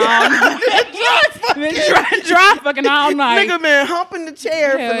fucking all night. Been dry fucking all night. Nigga been humping the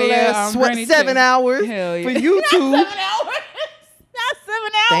chair Hell for the yeah, last granny 7 chair. hours Hell yeah. for YouTube. Not 7 hours. Not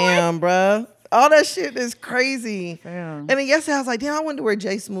 7 hours. Damn, bruh. All that shit is crazy. Damn. And then yesterday I was like, damn, I wonder where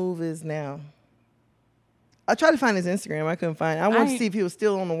Jay Smooth is now. I tried to find his Instagram. I couldn't find it. I wanted to see if he was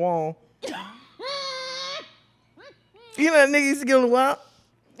still on the wall. You know that nigga used to get on the wall?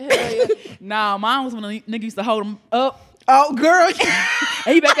 Hell yeah. Nah, mine was when the nigga used to hold him up. Oh, girl.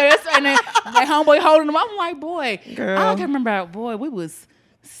 And he back there and then that homeboy holding him. I'm like, boy. Girl. I can remember, boy, we was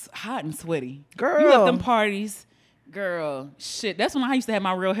hot and sweaty. Girl. You left them parties. Girl, shit. That's when I used to have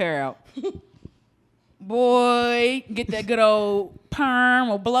my real hair out. Boy, get that good old perm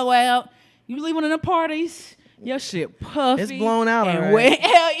or blowout. You leave one of them parties, your shit puffy. It's blown out and alright. wet.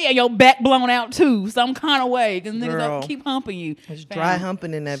 Hell yeah, your back blown out too, some kind of way. Because niggas Girl. don't keep humping you. It's dry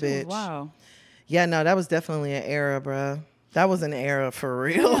humping in that Shit bitch. was Wow. Yeah, no, that was definitely an era, bruh. That was an era for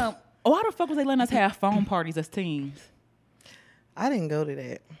real. Damn. Why the fuck was they letting us have phone parties as teens? I didn't go to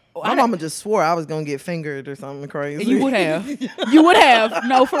that. Oh, My I mama just swore I was going to get fingered or something crazy. And you would have. You would have.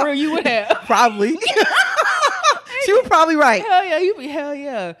 No, for real, you would have. Probably. She was probably right. Hell yeah, you be hell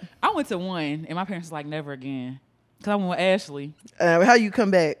yeah. I went to one, and my parents was like, never again. Because I went with Ashley. How you come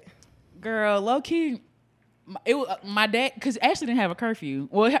back? Girl, low key, it was my dad, because Ashley didn't have a curfew.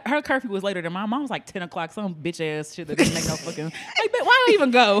 Well, her curfew was later than mine. Mine was like 10 o'clock, some bitch ass shit that didn't make no fucking. Like, why I even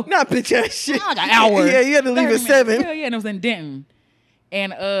go? Not bitch ass shit. Like an hour. Yeah, you had to leave 30 at 7. minutes. Hell yeah, and it was in Denton.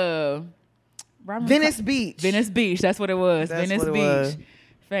 And Venice Beach. Venice Beach, that's what it was. That's Venice what it Beach. was.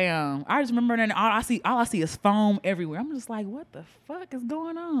 Fam, I just remember that all I see is foam everywhere. I'm just like, what the fuck is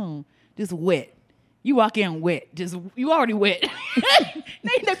going on? Just wet. You walk in wet. You already wet.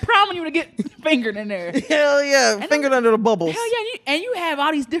 they priming you to get fingered in there. Hell yeah. And Fingered under the bubbles. Hell yeah. And you have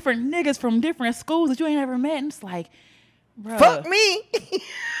all these different niggas from different schools that you ain't ever met. And it's like, bro. Fuck me.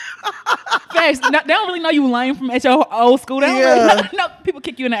 Facts. They don't really know you lame from at your old school. They don't really know. People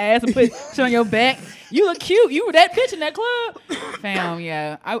kick you in the ass and put shit on your back. You look cute. You were that bitch in that club. Fam,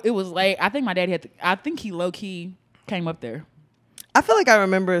 yeah. It was late. I think my daddy I think he low key came up there I feel like I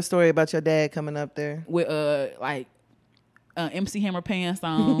remember a story about your dad coming up there. with MC Hammer pants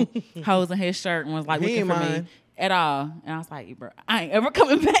on, hoes in his shirt, and was like He looking ain't for me mind. at all. And I was like, bro, I ain't ever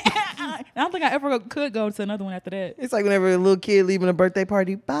coming back. I don't think I ever could go to another one after that. It's like whenever a little kid leaving a birthday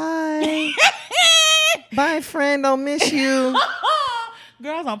party. Bye. Bye, friend. Don't miss you.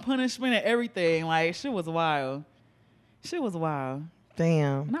 Girls on punishment and everything. Like, shit was wild. Shit was wild.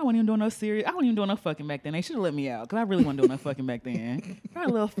 Damn. And I wasn't even doing no serious. I wasn't even doing no fucking back then. They should have let me out because I really wasn't doing no fucking back then. Got a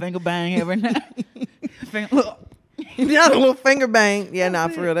little finger bang every night. Yeah, a little finger bang. Yeah, That's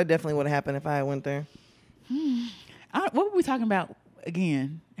nah, for it. real. That definitely would have happened if I had went there. What were we talking about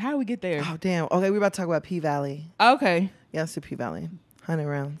again? How did we get there? Oh, damn. Okay, we're about to talk about P-Valley. Okay. Yeah, let's do P-Valley. 100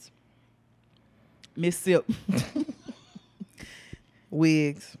 rounds. Miss Sip.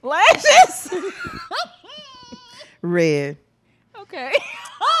 Wigs. Lashes. Red. Okay.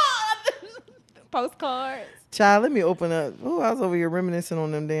 Postcards. Child, let me open up. Oh, I was over here reminiscing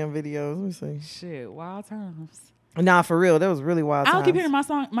on them damn videos. Let me see. Shit, wild times. Nah, for real. That was really wild I don't keep times. hearing my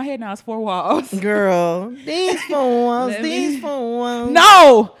song. My head now is 4 walls. Girl, these four walls, Let these me- four walls.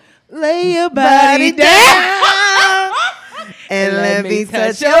 No. Lay your body down. And let me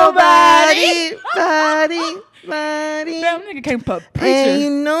touch your body. Body. Damn, nigga came for And preacher. you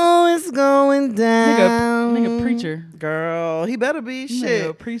know it's going down. Nigga preacher. Girl, he better be Nigga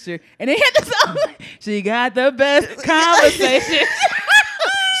shit. preacher. And they had the song. She got the best conversation.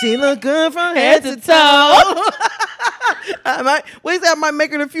 She look good from Head head to to toe. What is that? I might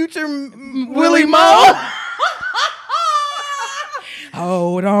make her the future Willie Mo.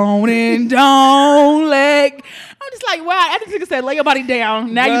 Hold on and don't let. I'm just like, wow. After the nigga said, lay your body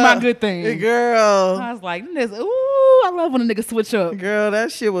down. Now you my good thing. Girl. I was like, this, ooh, I love when a nigga switch up. Girl,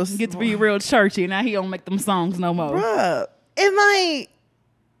 that shit was. Get to be real churchy. Now he don't make them songs no more. Bruh. And like,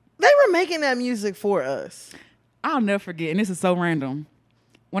 they were making that music for us. I'll never forget, and this is so random.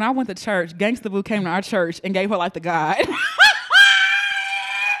 When I went to church, Gangsta Boo came to our church and gave her life to God.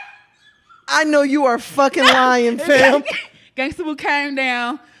 I know you are fucking lying, fam. Gangsta Boo came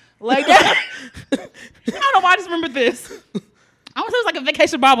down, laid down. I don't know why I just remember this. I was like a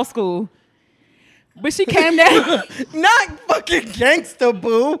vacation Bible school. But she came down. Not fucking Gangsta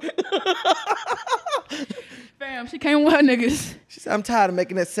Boo. Fam, she came with her niggas. She said, I'm tired of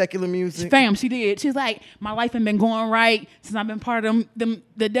making that secular music. Fam, she did. She's like, my life ain't been going right since I've been part of the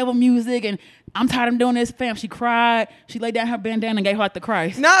devil music, and I'm tired of doing this. Fam, she cried. She laid down her bandana and gave her heart to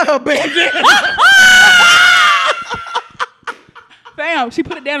Christ. Not her bandana. Fam, she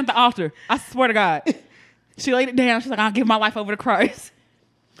put it down at the altar. I swear to God. She laid it down. She's like, I'll give my life over to Christ.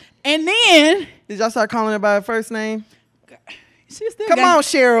 And then... Did y'all start calling her by her first name? She's still Come on,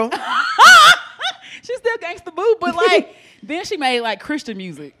 Cheryl. She's still gangsta boo, but like then she made like Christian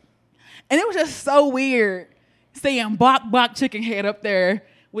music. And it was just so weird seeing Bok Chicken Head up there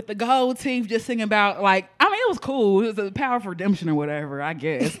with the gold teeth just singing about like, I mean, it was cool. It was a power of redemption or whatever, I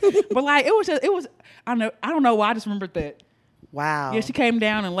guess. But like I don't know why I just remembered that. Wow. Yeah, she came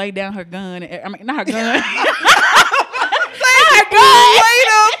down and laid down her gun. I mean, not her gun. Wait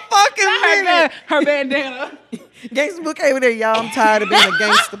a fucking minute. Her bandana. Gangsta Boo came in there, y'all. I'm tired of being a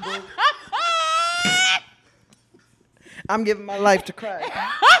gangsta boo. I'm giving my life to Christ. Man,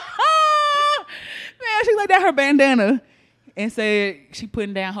 she laid down her bandana and said she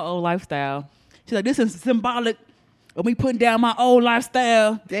putting down her old lifestyle. She's like, this is symbolic of me putting down my old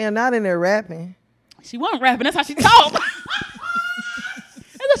lifestyle. Damn, not in there rapping. She wasn't rapping. That's how she talked. That's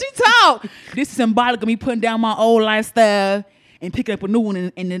how she talked. This is symbolic of me putting down my old lifestyle and picking up a new one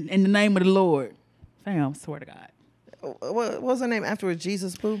in the name of the Lord. Fam, swear to God. What was her name afterwards?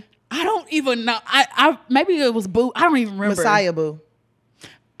 Jesus Boo? I don't even know. I maybe it was Boo. I don't even remember. Messiah Boo.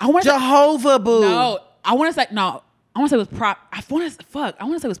 I want Jehovah Boo. No, I want to say no. I want to say it was I want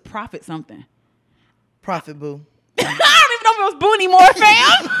to say it was Prophet something. Prophet Boo. I don't even know if it was Boo anymore,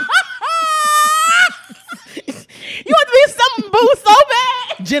 fam. You want to be something Boo so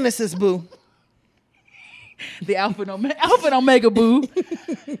bad. Genesis Boo. The Alpha and Omega Boo.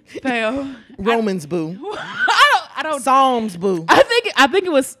 Fam. Romans Boo. I don't. Psalms Boo. I think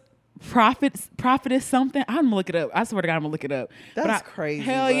it was prophetess something. I'm gonna look it up. I swear to God, I'm gonna look it up. That's crazy.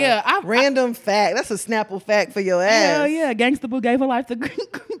 Hell bro. yeah. Random fact. That's a Snapple fact for your ass. Hell yeah. Gangsta Boo gave her life to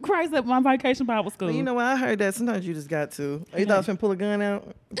Christ at my vacation Bible school. Well, you know what? I heard that sometimes you just got to. You thought I was going to pull a gun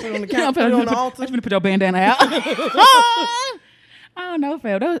out? Put it on the couch, put it on the altar? I'm going to put your bandana out. I don't know,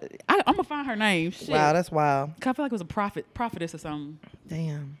 fam. I'm going to find her name. Shit. Wow, that's wild. I feel like it was a prophetess or something.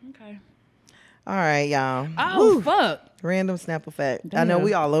 Damn. Okay. All right, y'all. Oh, Woo. fuck. Random Snapple fact. Damn. I know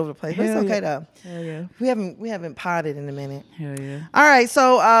we all over the place, but it's okay though. Hell yeah. We haven't potted in a minute. Hell yeah. All right,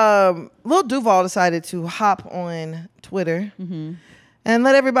 so Lil Duval decided to hop on Twitter and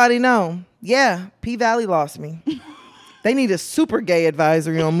let everybody know, yeah, P Valley lost me. They need a super gay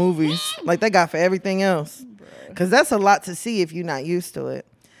advisory on movies like they got for everything else. Because that's a lot to see if you're not used to it.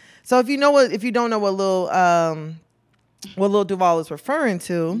 So if you don't know what Lil Duval is referring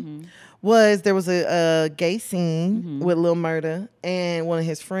to, there was a gay scene with Lil Murda and one of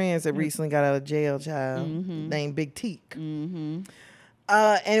his friends that recently got out of jail, named Big Teak.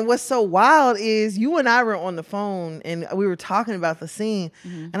 And what's so wild is you and I were on the phone and we were talking about the scene,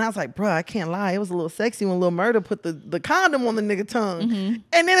 and I was like, bro, I can't lie. It was a little sexy when Lil Murda put the condom on the nigga tongue.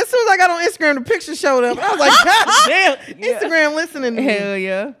 And then as soon as I got on Instagram, the picture showed up. I was like, God damn, Instagram listening to me. Hell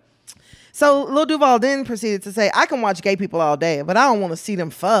yeah. So Lil Duval then proceeded to say, I can watch gay people all day, but I don't want to see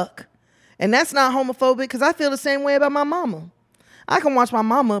them fuck. And that's not homophobic because I feel the same way about my mama. I can watch my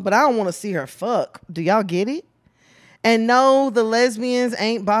mama, but I don't want to see her fuck. Do y'all get it? And no, the lesbians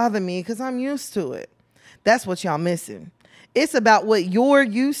ain't bother me because I'm used to it. That's what y'all missing. It's about what you're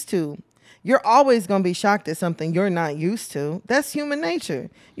used to. You're always going to be shocked at something you're not used to. That's human nature.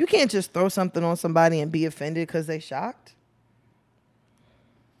 You can't just throw something on somebody and be offended because they shocked.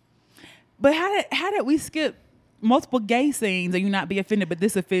 But how did we skip multiple gay scenes and you not be offended, but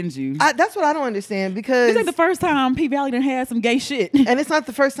this offends you? That's what I don't understand because... This ain't the first time P Valley done had some gay shit. And it's not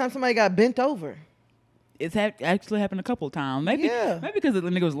the first time somebody got bent over. It's actually happened a couple of times. Maybe because the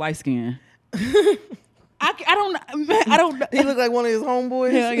nigga was light skinned. I don't know. He looked like one of his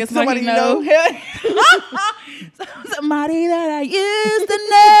homeboys. Yeah, I guess somebody you know. Somebody that I used to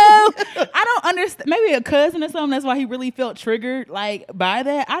know. I don't understand. Maybe a cousin or something. That's why he really felt triggered like by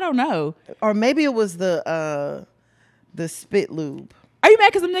that. I don't know. Or maybe it was the spit lube. Are you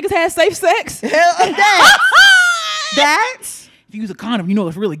mad because them niggas had safe sex? Hell, that's if you use a condom, you know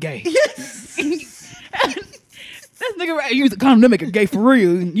it's really gay. Yes. This nigga right use a condom to make it gay for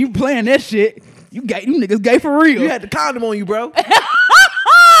real. You playing that shit. You niggas gay for real. You had the condom on you, bro.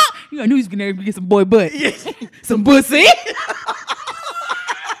 You knew he was gonna get some boy butt. Some pussy.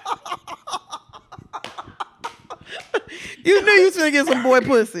 You knew you was gonna get some boy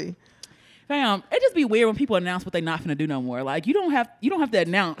pussy. Fam, it just be weird when people announce what they not finna do no more. Like you don't have to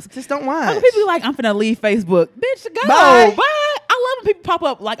announce. Just don't watch. People be like, I'm finna leave Facebook. Bitch, go. Bye. Bye. I love when people pop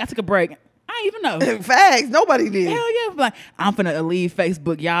up like I took a break. I I didn't even know. Facts. Nobody did. Hell yeah. Like, I'm finna leave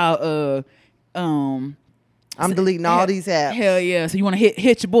Facebook. Y'all, I'm deleting all these apps. Hell yeah. So you want to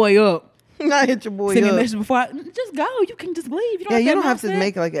hit your boy up. Not hit your boy Send me a up. message before just go. You can just leave. You don't Yeah, have you to don't have to announce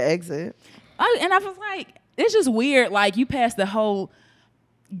make like an exit. and I was like, it's just weird. Like, you passed the whole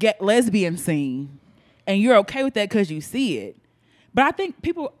lesbian scene, and you're okay with that because you see it. But I think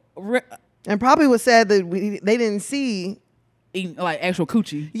people And probably was sad that they didn't see. eating like actual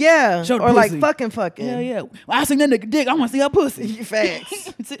coochie. Yeah. Show the Or like pussy. fucking. Hell yeah. Well, I seen that nigga dick. I want to see her pussy.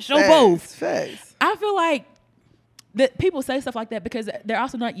 Facts. Show both. Facts. I feel like that people say stuff like that because they're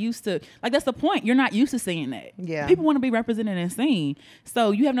also not used to, like, that's the point. You're not used to seeing that. Yeah. People want to be represented and seen.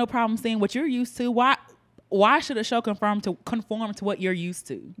 So you have no problem seeing what you're used to. Why should a show conform to what you're used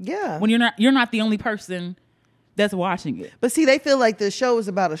to? Yeah. When you're not the only person that's watching it. But see, they feel like the show is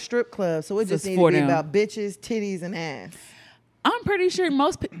about a strip club, so it So just it's needs to for be them. about bitches, titties, and ass. I'm pretty sure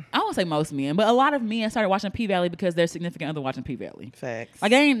I won't say most men, but a lot of men started watching P-Valley because their significant other watching P-Valley. Facts.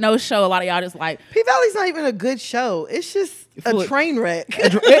 Like, ain't no show. A lot of y'all just like, P-Valley's not even a good show. It's just a train wreck.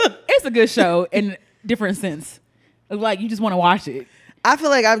 it's a good show in a different sense. Like, you just want to watch it. I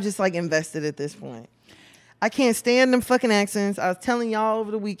feel like I'm just like invested at this point. I can't stand them fucking accents. I was telling y'all over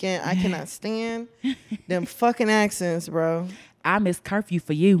the weekend, I cannot stand them fucking accents, bro. I miss curfew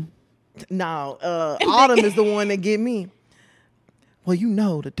for you. No, Autumn is the one that get me. Well, you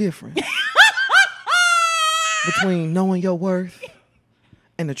know the difference between knowing your worth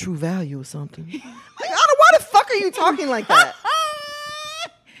and the true value of something. Like, Autumn, why the fuck are you talking like that?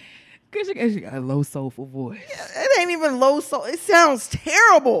 Cause she got a low soulful voice. It ain't even low soul. It sounds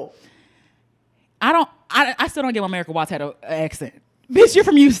terrible. I still don't get why America Watts had an accent. Bitch, you're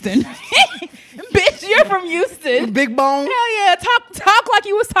from Houston. Bitch, you're from Houston. Big bone. Hell yeah. Talk like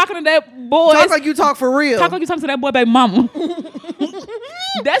you was talking to that boy. Talk like you talk for real. Talk like you talking to that boy baby mama.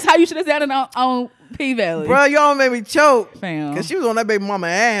 That's how you should have sounded on P-Valley. Bro, y'all made me choke. Fam. Cause she was on that baby mama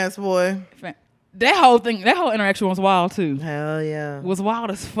ass, boy. That whole interaction was wild too. Hell yeah. It was wild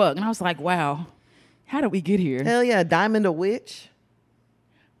as fuck. And I was like, wow, how did we get here? Hell yeah. Diamond a witch.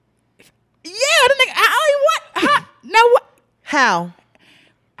 Yeah, the nigga, what? How?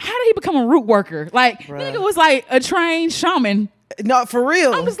 How did he become a root worker? Like, Bruh. nigga was like a trained shaman. No, for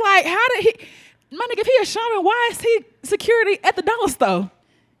real. I'm just like, how did he? My nigga, if he a shaman, why is he security at the dollar store?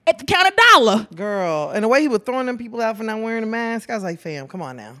 At the counter dollar? Girl. And the way he was throwing them people out for not wearing a mask, I was like, fam, come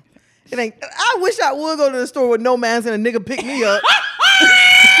on now. It ain't. I wish I would go to the store with no mask and a nigga pick me up.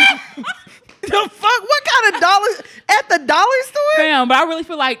 The fuck? What kind of dollar at the dollar store? Damn, but I really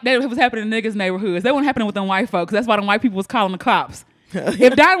feel like that was happening in niggas' neighborhoods. That wasn't happening with them white folks. That's why them white people was calling the cops.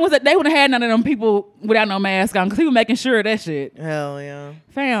 If that was it, they wouldn't have had none of them people without no mask on because he was making sure of that shit. Hell yeah.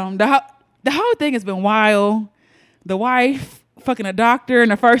 Fam, the whole thing has been wild. The wife fucking a doctor,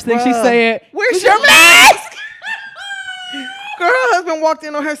 and the first thing she Bruh. said, Where's your mask? Girl, her husband walked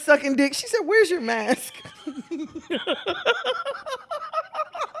in on her sucking dick. She said, "Where's your mask?" And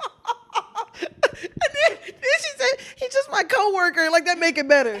then she said, "He's just my coworker." Like that make it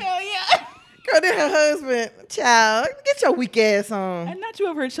better. Hell yeah. Girl, then her husband, child, get your weak ass on. And not you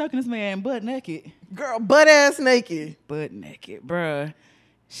over here choking this man butt naked. Girl, butt ass naked. Butt naked, bruh.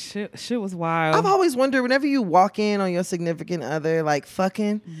 Shit was wild. I've always wondered, whenever you walk in on your significant other, like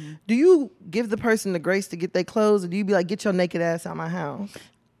fucking, do you give the person the grace to get their clothes, or do you be like, "Get your naked ass out my house"?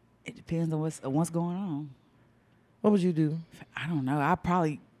 It depends on what's going on. What would you do? I don't know. I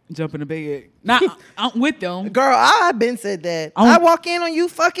probably jump in the bed. Not I'm with them. Girl, I've been said that. I walk in on you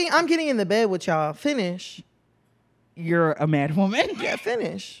fucking, I'm getting in the bed with y'all. Finish. You're a mad woman. Yeah,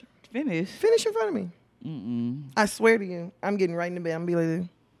 finish. Finish. Finish in front of me. I swear to you, I'm getting right in the bed. I'm gonna be like,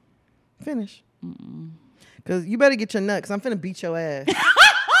 finish. Because you better get your nut, because I'm finna beat your ass.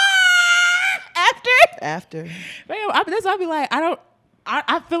 After. Man, that's why I be like,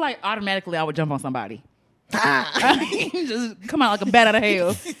 I feel like automatically I would jump on somebody. Just come out like a bat out of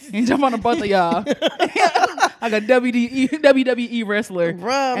hell and jump on the both of y'all. Like a WWE wrestler.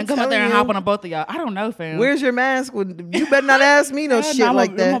 Bruh, and come out there and hop on the both of y'all. I don't know, fam. Where's your mask? You better not ask me no shit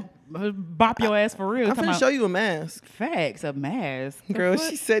like that. I'm bop your ass for real. I'm finna show you a mask. Facts, a mask. Girl,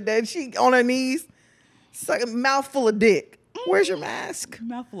 she said that. She on her knees, sucking a mouthful of dick. Where's your mask?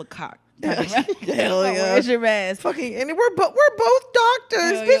 Mouthful of cock. Hell yeah. Where's your mask? Fucking, and we're both doctors.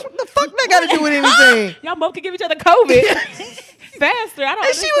 Hell Bitch, yeah. what the fuck that got to do with anything? Y'all both can give each other COVID faster. I don't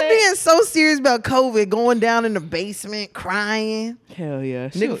And she was being so serious about COVID, going down in the basement, crying. Hell yeah.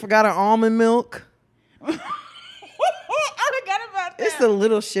 Nigga forgot her almond milk. I forgot about that. It's the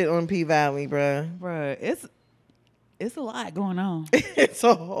little shit on P-Valley, bruh. Bruh, it's a lot going on. It's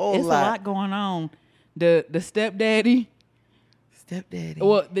a whole It's lot. a lot going on. The stepdaddy. stepdaddy.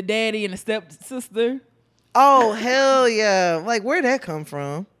 Well, the daddy and the stepsister. Oh, hell yeah. Like, where'd that come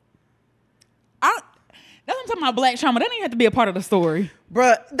from? That's what I'm talking about, black trauma. That didn't have to be a part of the story.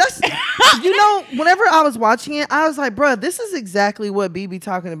 Bruh, that's, you know, whenever I was watching it, I was like, bruh, this is exactly what BB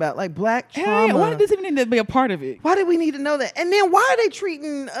talking about. Like, black trauma. Hey, why did this even need to be a part of it? Why did we need to know that? And then why are they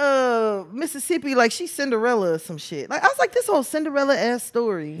treating Mississippi like she's Cinderella or some shit? Like, I was like, this whole Cinderella-ass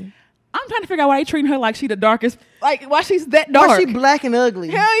story. I'm trying to figure out why they treating her like she the darkest. Like, why she's that dark. Why she black and ugly?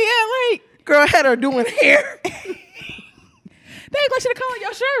 Hell yeah, like. Girl had her doing hair. They act like she the color of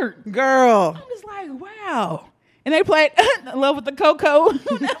your shirt. Girl. I'm just like, wow. And they played Love with the Coco.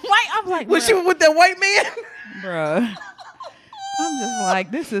 I'm like, Was she with that white man? Bruh. I'm just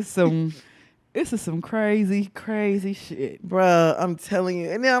like, this is some crazy, crazy shit. Bruh, I'm telling you.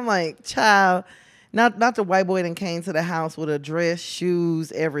 And then I'm like, child, not the white boy that came to the house with a dress,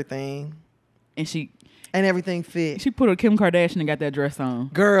 shoes, everything. And everything fit. She put a Kim Kardashian and got that dress on.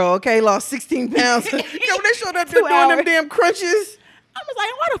 Girl, okay, lost 16 pounds. Yo, they showed up there doing them damn crunches. I was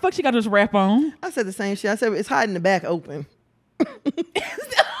like, why the fuck she got this wrap on? I said the same shit. I said, it's hiding the back open.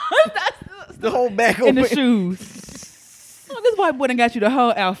 The whole back open. And the shoes. Oh, this white boy done got you the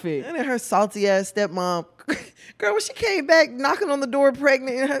whole outfit. And then her salty ass stepmom. Girl, when she came back knocking on the door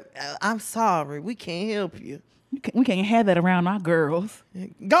pregnant, I'm sorry, we can't help you. We can't have that around our girls.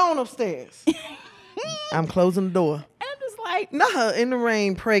 Go on upstairs. I'm closing the door. And I'm just like, not her in the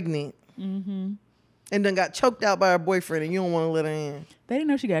rain pregnant. Mm-hmm. And then got choked out by her boyfriend and you don't want to let her in. They didn't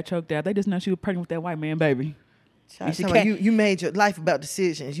know she got choked out. They just know she was pregnant with that white man baby. And she you made your life about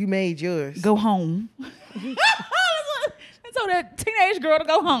decisions. You made yours. Go home. And so that teenage girl to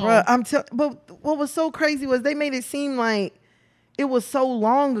go home. Bruh, but what was so crazy was they made it seem like it was so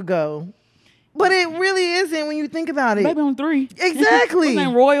long ago. But it really isn't when you think about it. Baby on 3. Exactly. His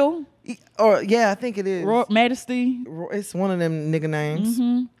name Royal? Or yeah, I think it is. Majesty. It's one of them nigga names.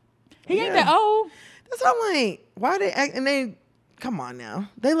 Mm-hmm. He ain't that old. That's what I'm like. Why they act? And they, come on now.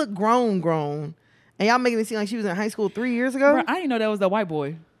 They look grown. And y'all making it seem like she was in high school 3 years ago? Bro, I didn't know that was that white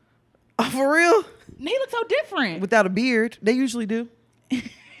boy. Oh, for real? He looked so different. Without a beard. They usually do.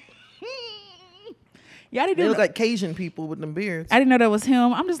 Yeah, they look like Cajun people with them beards. I didn't know that was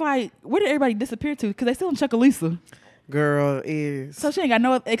him. I'm just like, where did everybody disappear to? Because they still in Chuckalisa. Girl is. So she ain't got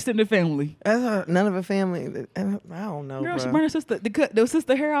no extended family. That's her, none of her family. I don't know, girl. Bro. She burned her sister, the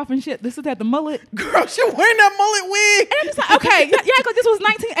sister hair off and shit. The sister had the mullet. Girl, she wearing that mullet wig. And I'm just like, okay, yeah, like this was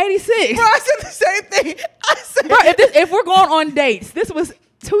 1986. Bro, I said the same thing. I said, bro, if we're going on dates, this was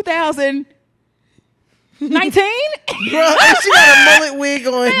 2019. Bro, she got a mullet wig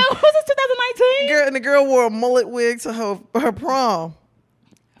on. Man, was this 2019? Girl, and the girl wore a mullet wig to her prom.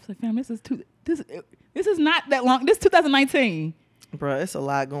 I was like, fam, this is not that long. This is 2019. Bro, it's a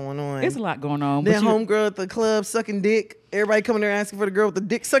lot going on. It's a lot going on. Then homegirl at the club sucking dick. Everybody coming there asking for the girl with the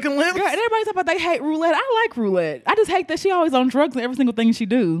dick sucking lips. Girl, and everybody talking about they hate roulette. I like roulette. I just hate that she always on drugs and every single thing she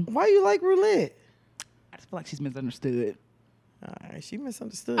do. Why you like roulette? I just feel like she's misunderstood. All right, she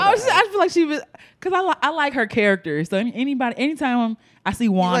misunderstood. I feel like she was, because I like her character. So anytime I see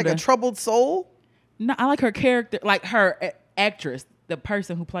Wanda, you like a troubled soul. No, I like her character, like her actress, the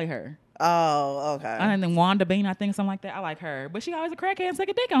person who play her. Oh, okay. And then Wanda Bean, I think something like that. I like her, but she always a crackhead and take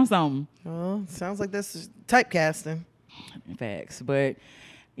a dick on something. Oh, sounds like that's typecasting. Facts, but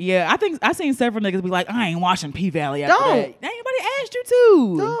yeah, I seen several niggas be like, I ain't watching P Valley after that. Anybody asked you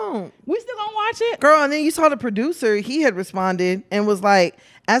to? Don't. We still gonna watch it, girl. And then you saw the producer. He had responded and was like,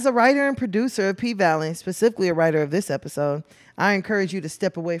 as a writer and producer of P Valley, specifically a writer of this episode, I encourage you to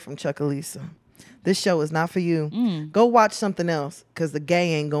step away from Chuckalisa. This show is not for you. Go watch something else because the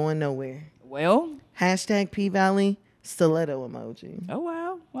gay ain't going nowhere. Well, hashtag P Valley stiletto emoji. Oh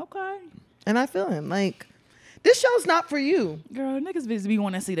wow, okay. And I feel him like. This show's not for you. Girl, niggas be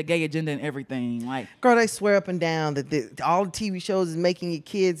want to see the gay agenda and everything. Like, girl, they swear up and down that all the TV shows is making your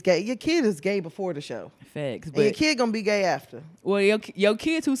kids gay. Your kid is gay before the show. Facts. But your kid gonna be gay after. Well, your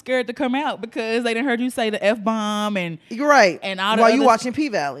kid too scared to come out because they done heard you say the F-bomb and... You're right. And all while you watching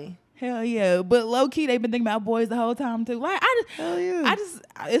P-Valley. Hell yeah. But low-key, they've been thinking about boys the whole time too. Like, hell yeah.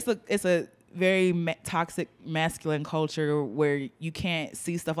 It's a very toxic masculine culture where you can't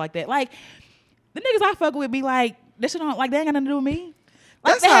see stuff like that. Like... The niggas I fuck with be like, this shit don't, like, they ain't got nothing to do with me.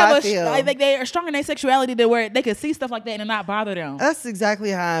 Like, that's how I feel. Like, they are strong in their sexuality to where they can see stuff like that and it not bother them. That's exactly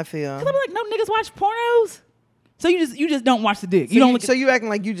how I feel. Cause I'm like, no niggas watch pornos. So you just don't watch the dick. So you acting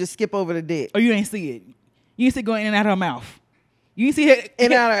like you just skip over the dick. Or you ain't see it. You ain't see it going in and out of her mouth. You ain't see it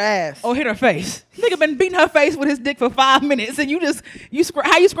in and out her ass. Or hit her face. Nigga been beating her face with his dick for 5 minutes and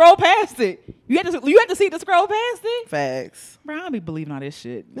how you scroll past it? You have to see it to scroll past it? Facts. Bro, I don't be believing all this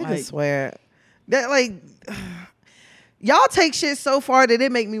shit. Niggas swear. That like Y'all take shit so far that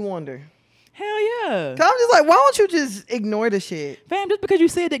it make me wonder. Hell yeah. 'Cause I'm just like, why don't you just ignore the shit? Fam, just because you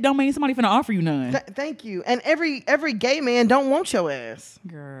said that don't mean somebody finna offer you none. Thank you. And every gay man don't want your ass.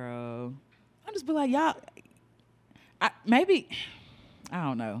 Girl. I just be like, y'all, maybe, I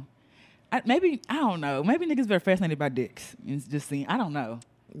don't know. I don't know. Maybe niggas very fascinated by dicks. And just seeing, I don't know.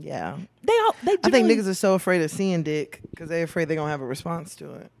 Yeah. They I think niggas are so afraid of seeing dick because they're afraid they're going to have a response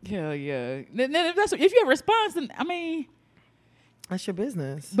to it. Hell yeah. Then if you have a response, then, I mean. That's your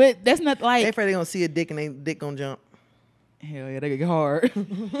business. But that's not like. They afraid they're going to see a dick and they dick going to jump. Hell yeah, they get hard.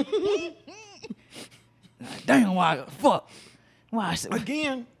 Damn, why? Fuck. Why?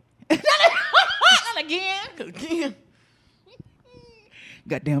 Again. Not again. Again.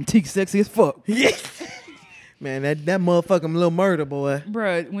 Goddamn Teak sexy as fuck. Yes. Man, that motherfucking little murder boy.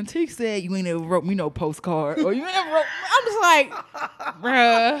 Bruh, when Teak said you ain't ever wrote me no postcard or you ain't ever wrote, I'm just like,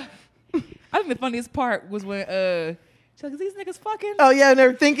 bruh. I think the funniest part was when she's like, is these niggas fucking? Oh yeah,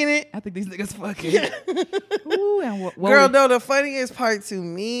 never thinking it. I think these niggas fucking. Ooh, and what Girl, no, the funniest part to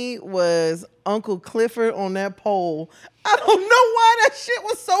me was Uncle Clifford on that pole. I don't know why that shit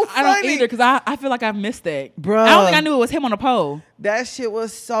was so funny. I don't either, because I feel like I missed that. Bruh. I don't think I knew it was him on the pole. That shit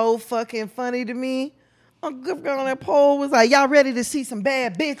was so fucking funny to me. Uncle Clifford on that pole was like, y'all ready to see some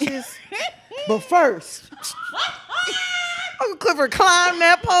bad bitches? But first, Uncle Clifford climbed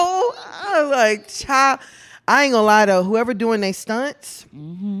that pole. I was like, child. I ain't gonna lie though, whoever doing they stunts,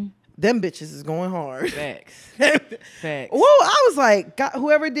 them bitches is going hard. Facts. Facts. Whoa, I was like, God,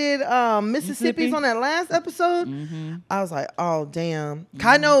 whoever did Mississippi's on that last episode, I was like, oh damn.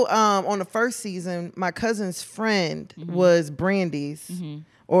 I know on the first season, my cousin's friend was Brandy's,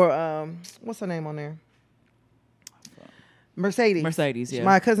 or what's her name on there? Mercedes. Mercedes, yeah.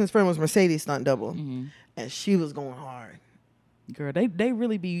 My cousin's friend was Mercedes stunt double, and she was going hard. Girl, they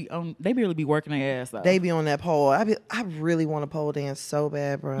really be working their ass off. They be on that pole. I really want to pole dance so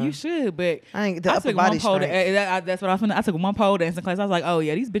bad, bro. You should, but I ain't the I upper took body one pole. strength. That's what I was. I took one pole dancing class. I was like, oh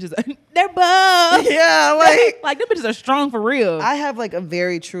yeah, these bitches, they're buff. Yeah, like them bitches are strong for real. I have like a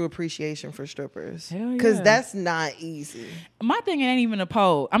very true appreciation for strippers Hell because yeah. that's not easy. My thing, it ain't even a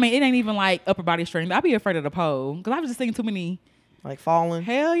pole. I mean, it ain't even like upper body strength. I be afraid of the pole because I was just thinking too many. Like falling.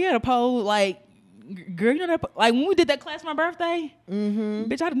 Hell yeah, the pole. Like, girl, you know that. Like when we did that class for my birthday,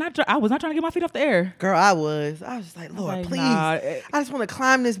 bitch, I was not trying to get my feet off the air. Girl, I was just like, Lord, like, please. nah, I just want to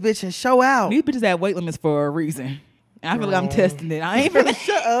climb this bitch and show out. These bitches have weight limits for a reason. And I feel like I'm testing it. I ain't finna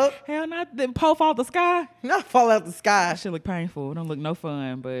Shut up. Hell, not the pole fall out the sky. Not fall out the sky. That shit look painful. It don't look no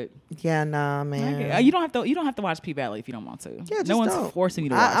fun, but Yeah, nah, man. you don't have to watch P Valley if you don't want to. Yeah, just no one's don't. forcing you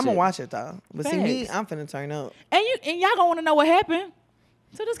to watch it. I'm gonna watch it though. But see me, Facts. I'm finna turn up. And y'all gonna want to know what happened.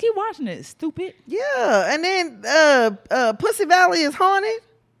 So just keep watching it, stupid. Yeah, and then Pussy Valley is haunted.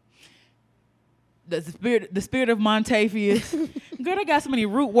 The spirit of Montefious. Girl, they got so many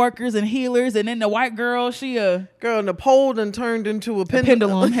root workers and healers, and then the white girl, she Girl, and the pole done turned into a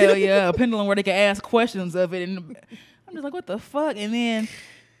pendulum. pendulum. Hell yeah, a pendulum where they can ask questions of it. And I'm just like, what the fuck? And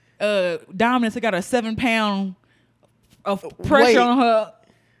then Dominus got a 7 pound of pressure Weight. on her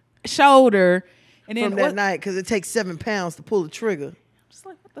shoulder. And then From that night, because it takes 7 pounds to pull the trigger. Just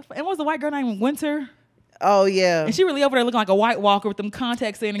like, what the fuck? And what was the white girl named Winter? Oh yeah. And she really over there looking like a White Walker with them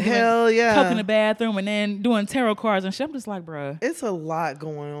contacts in and giving Hell yeah. coke in the bathroom and then doing tarot cards and shit. I'm just like, bruh. It's a lot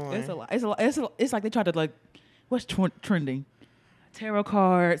going on. It's a lot. It's like they tried to like, what's trending? Tarot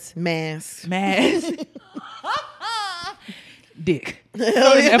cards, Masks. mask, dick.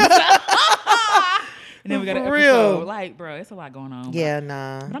 Hell yeah. And then we got an For real. episode. Like, bro, it's a lot going on. Yeah, But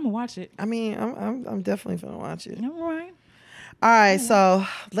nah. I'm gonna watch it. I mean, I'm definitely gonna watch it. All right. All right, so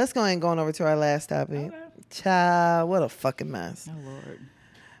let's go ahead and go on over to our last topic. Okay. Child, what a fucking mess. Oh Lord.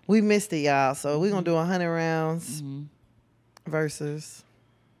 We missed it, y'all. So we're gonna do 100 rounds versus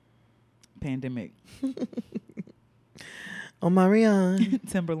Pandemic. Omarion,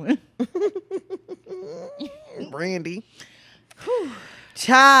 Timberland. Brandy.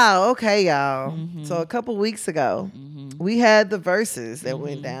 Child, okay, y'all. So a couple weeks ago, we had the verses that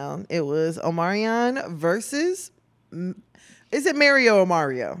went down. It was Omarion versus. Is it Mario or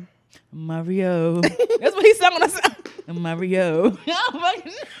Mario? Mario. That's what he said when I said Mario.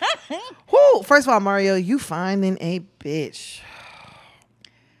 Whoo! First of all, Mario, you fine than a bitch.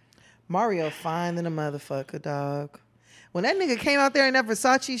 Mario fine than a motherfucker, dog. When that nigga came out there in that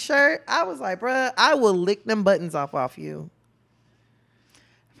Versace shirt, I was like, bruh, I will lick them buttons off you.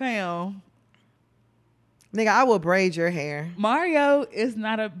 Fam. Nigga, I will braid your hair. Mario is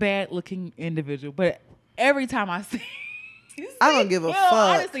not a bad looking individual, but every time I see I don't give a fuck.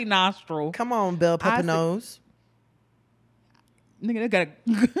 I just see nostril. Come on, bell pepper I see- nose. Nigga, they got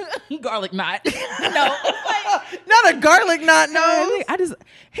a garlic knot. No. Not a garlic knot nose.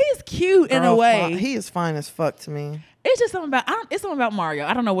 He's cute in a way. He is fine as fuck to me. It's just something about it's something about Mario.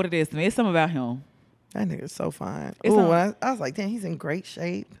 I don't know what it is to me. It's something about him. That nigga's so fine. It's Ooh, I was like, damn, he's in great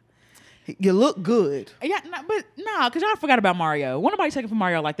shape. You look good. Yeah, because y'all forgot about Mario. Won't nobody checking for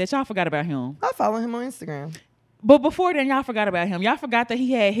Mario like that. Y'all forgot about him. I follow him on Instagram. But before then, y'all forgot about him. Y'all forgot that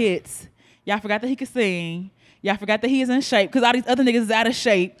he had hits. Y'all forgot that he could sing. Y'all forgot that he is in shape because all these other niggas is out of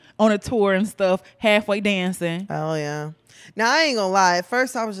shape on a tour and stuff, halfway dancing. Oh, yeah. Now, I ain't gonna lie. At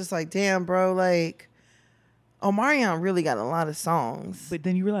first, I was just like, damn, bro, like, Omarion really got a lot of songs. But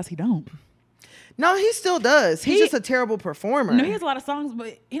then you realize he don't. No, he still does. He's just a terrible performer. No, he has a lot of songs,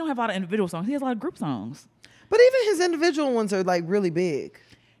 but he don't have a lot of individual songs. He has a lot of group songs. But even his individual ones are like really big.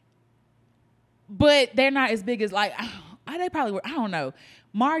 But they're not as big as like, they probably were. I don't know.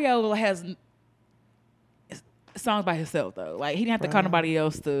 Mario has songs by himself though. Like he didn't have to call nobody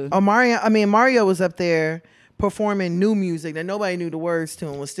else to. Mario was up there performing new music that nobody knew the words to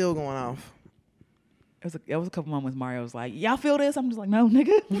and was still going off. It was a couple moments Mario was like, y'all feel this? I'm just like, no,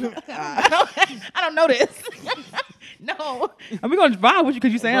 nigga. I don't know this. No. I'm going to vibe with you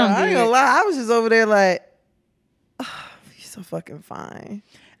because you sound good. I ain't gonna lie. I was just over there like, oh, you're so fucking fine.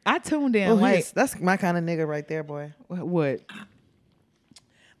 I tuned in late. That's my kind of nigga right there, boy. What?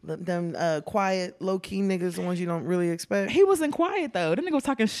 Them quiet, low-key niggas, the ones you don't really expect. He wasn't quiet, though. That nigga was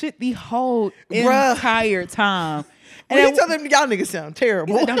talking shit the whole entire time. And he told them, y'all niggas sound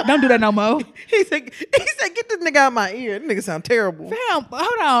terrible. Said, don't do that no more. He said, get this nigga out my ear. This nigga sound terrible. Fam,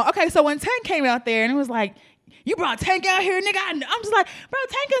 hold on. Okay, so when Tank came out there and it was like, you brought Tank out here, nigga. I'm just like, bro,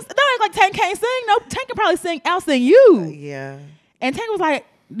 Tank is, don't act like Tank can't sing. No, Tank can probably out-sing you. Yeah. And Tank was like,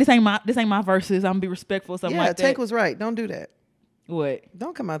 this ain't my verses. I'm gonna be respectful, something like that. Yeah, Tank was right. Don't do that. What?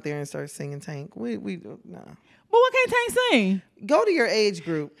 Don't come out there and start singing Tank. We nah. But what can't Tank sing? Go to your age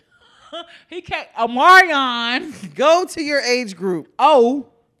group. He can't. Omarion. Go to your age group. Oh,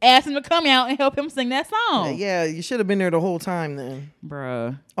 ask him to come out and help him sing that song. Yeah, you should have been there the whole time then.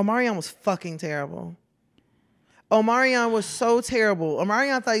 Bruh. Omarion was fucking terrible. Omarion was so terrible.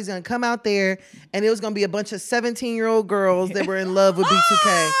 Omarion thought he was going to come out there and it was going to be a bunch of 17-year-old girls that were in love with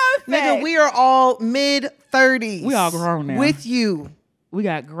B2K. Nigga, we are all mid-30s. We all grown now. With you. We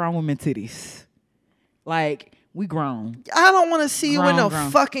got grown women titties. Like, we grown. I don't want to see you in no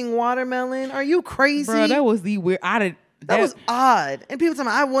fucking watermelon. Are you crazy? Bro, that was the weird. That was odd. And people tell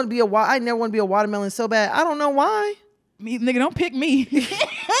me, I never want to be a watermelon so bad. I don't know why. Nigga, don't pick me.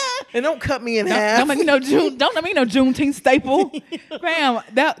 And don't cut me in half. Don't make me no Juneteenth staple. Fam,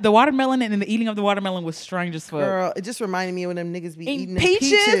 the watermelon and the eating of the watermelon was strange as fuck. Girl, it just reminded me of when them niggas be eating peaches.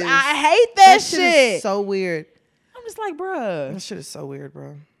 peaches. I hate that shit. Is so weird. I'm just like, bruh. That shit is so weird,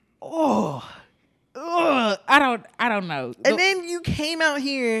 bro. Oh. Ugh. I don't know. And then you came out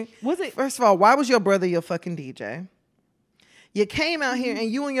here. Was it? First of all, why was your brother your fucking DJ? You came out here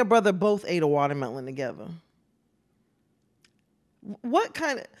and you and your brother both ate a watermelon together. What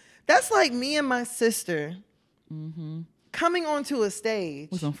kind of... That's like me and my sister coming onto a stage.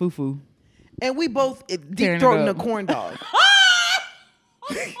 With some foo-foo. And we both deep-throating a corn dog.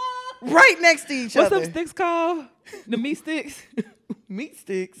 Right next to each other. What's them sticks called? The meat sticks? Meat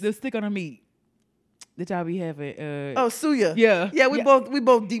sticks? The stick on the meat. That y'all be having. Suya. Yeah. Yeah, we both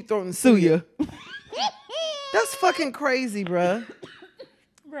deep-throating suya. That's fucking crazy, bruh.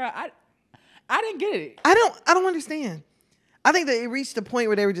 Bruh, I didn't get it. I don't understand. I think that it reached a point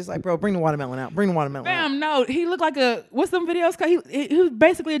where they were just like, bro, bring the watermelon out. Bring the watermelon out. Fam, no. He looked like what's them videos called? He was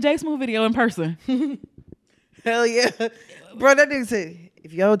basically a J Smooth video in person. Hell yeah. Bro, that nigga said,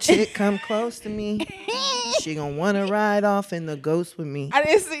 if your chick come close to me, she gonna want to ride off in the ghost with me. I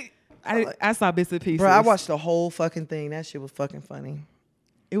didn't see. I saw bits and pieces. Bro, I watched the whole fucking thing. That shit was fucking funny.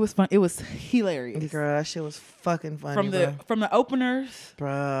 It was fun. It was hilarious. Girl, that shit was fucking funny. From the openers,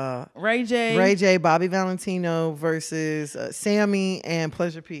 bro. Ray J, Bobby Valentino versus Sammy and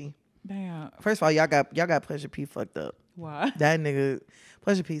Pleasure P. Damn. First of all, y'all got Pleasure P fucked up. Why? That nigga,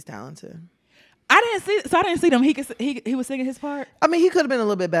 Pleasure P's talented. I didn't see them. He was singing his part. I mean, he could have been a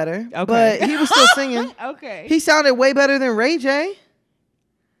little bit better, okay, but he was still singing. Okay. He sounded way better than Ray J.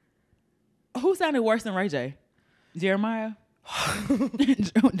 Who sounded worse than Ray J? Jeremiah.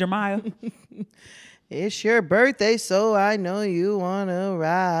 Jeremiah. It's your birthday, so I know you wanna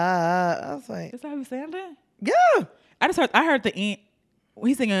ride. I was like, that's how he sounded? Yeah. I heard the end.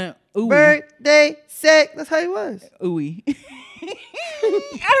 He's singing ooey. Birthday sex. That's how he was. Ooey. I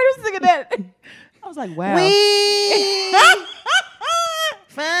heard him singing that. I was like, wow. We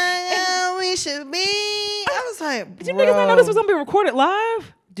find out we should be. I was like, did you niggas not know this was gonna be recorded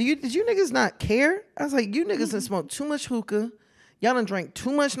live? Did you niggas not care? I was like, you niggas done smoked too much hookah. Y'all done drank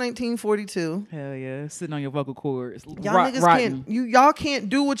too much 1942. Hell yeah, sitting on your vocal cords. Y'all niggas rotten. y'all can't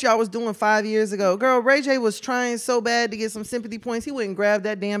do what y'all was doing 5 years ago. Girl, Ray J was trying so bad to get some sympathy points. He wouldn't grab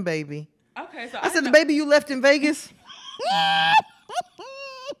that damn baby. Okay, so I said, the baby you left in Vegas?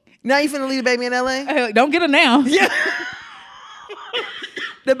 Now you finna leave the baby in LA? Hell, don't get her now. Yeah.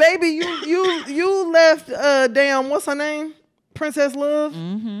 The baby you left damn, what's her name? Princess Love?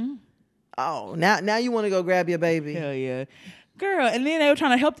 Mm-hmm. Oh, now you want to go grab your baby. Hell yeah. Girl, and then they were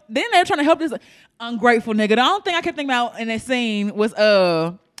trying to help. Then they were trying to help this ungrateful nigga. The only thing I kept thinking about in that scene was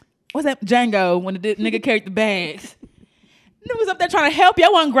what's that Django when the nigga carried the bags. Nigga was up there trying to help you.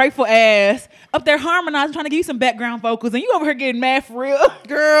 I ungrateful ass up there harmonizing, trying to give you some background vocals, and you over here getting mad for real.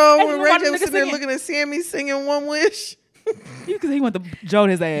 Girl, And when then Ray why J the was nigga sitting there singing? looking at Sammy singing One Wish. You because he went to jolt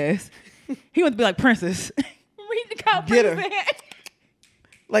his ass. He went to be like Princess. Read the call Get her. Princess.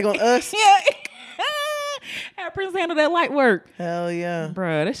 Like on Us. Yeah. Have Princess handle that light work. Hell yeah.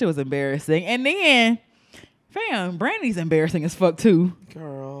 Bruh, that shit was embarrassing. And then, fam, Brandy's embarrassing as fuck too.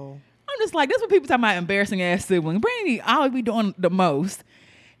 Girl. I'm just like, that's what people talking about embarrassing ass siblings. Brandy always be doing the most.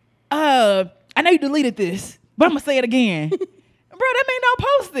 I know you deleted this, but I'm gonna say it again. Bro, that man don't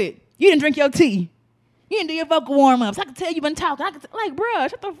post it. You didn't drink your tea. You didn't do your vocal warm ups. I can tell you been talking. Like, bro,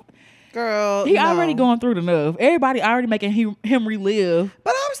 shut the. Girl. He no. already going through enough. Everybody already making him relive.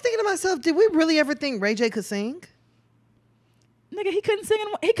 But I was thinking to myself, did we really ever think Ray J could sing? Nigga, he couldn't sing.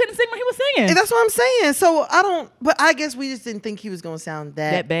 He couldn't sing when he was singing. And that's what I'm saying. So I don't. But I guess we just didn't think he was gonna sound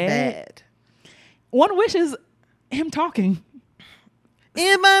that bad? One Wish is him talking.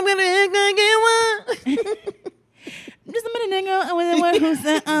 If I'm gonna get one. Just a minute, nigga. I was the one who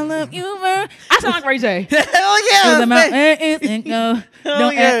said I love you, bro. I sound like Ray J. Hell yeah. Don't act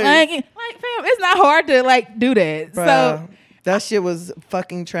like it. Like, fam, it's not hard to like do that. Bruh, So that shit was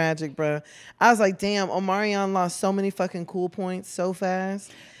fucking tragic, bro. I was like, damn, Omarion lost so many fucking cool points so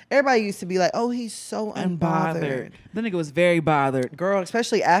fast. Everybody used to be like, oh, he's so unbothered. The nigga was very bothered. Girl,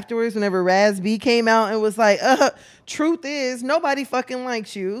 especially afterwards, whenever Raz B came out and was like, truth is, nobody fucking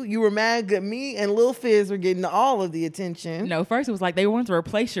likes you. You were mad that me and Lil Fizz were getting all of the attention. No, first it was like they wanted to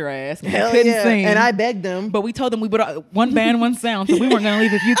replace your ass. Hell You couldn't yeah. sing. And I begged them. But we told them we would one band, one sound, so we weren't gonna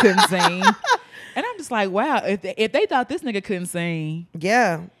leave if you couldn't sing. And I'm just like, wow, if they thought this nigga couldn't sing,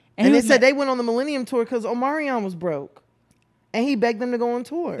 Yeah. And And he they was said ma- they went on the Millennium Tour because Omarion was broke. And he begged them to go on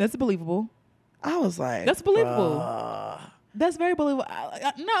tour. that's believable. I was like, That's believable. That's very believable.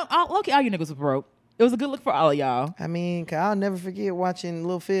 Look, all you niggas were broke. It was a good look for all of y'all. I mean, 'cause I'll never forget watching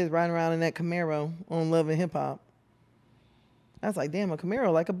Lil Fizz riding around in that Camaro on Love and Hip Hop. I was like, damn, a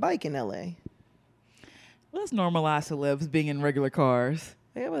Camaro like a bike in LA. Let's normalize celebs being in regular cars.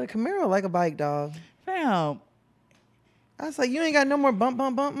 Yeah, but a Camaro like a bike, dog. Fam, I was like, you ain't got no more bump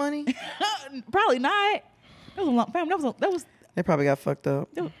money? probably not. That was a long. Fam, that was. They probably got fucked up.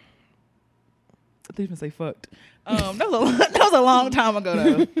 I thought you were gonna say fucked. That was a long time ago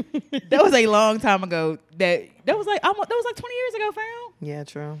though. That was a long time ago. That was like 20 years ago, fam. Yeah,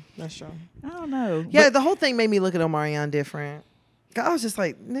 true. That's true. I don't know. Yeah, But the whole thing made me look at Omarion different. I was just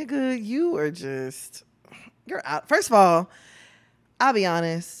like, nigga, you're out. First of all, I'll be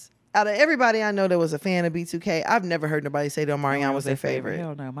honest. Out of everybody I know that was a fan of B2K, I've never heard nobody say that Omarion was their favorite.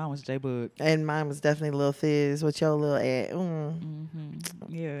 Hell no, mine was J Bug. And mine was definitely Lil Fizz with your little ad.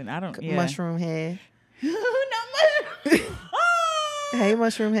 Yeah, and I don't. Yeah. Mushroom head. Not mushroom. Hey,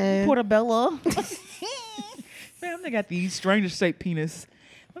 mushroom head. Portobello. Fam, they got these strangest shaped penis.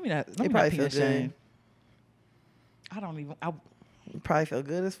 Let me not probably feel penis good. shame. I don't even. Probably feel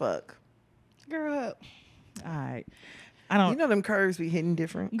good as fuck. Girl. All right. I don't. You know them curves be hitting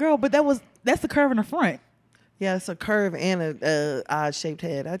different. Girl, but that's the curve in the front. Yeah, it's a curve and a odd shaped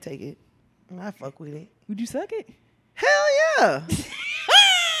head. I take it. I fuck with it. Would you suck it? Hell yeah.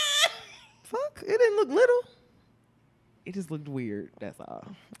 Fuck. It didn't look little. It just looked weird. That's all.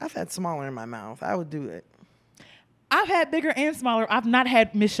 I've had smaller in my mouth. I would do it. I've had bigger and smaller. I've not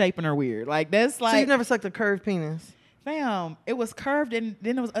had misshapen or weird. Like that's like. So you've never sucked a curved penis? Fam, it was curved and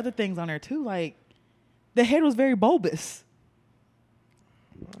then there was other things on there too. Like the head was very bulbous.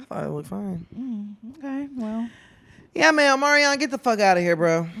 I thought it looked fine. Okay, well. Yeah, man, Marion, get the fuck out of here,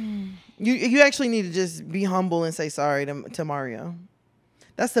 bro. You actually need to just be humble and say sorry to Mario.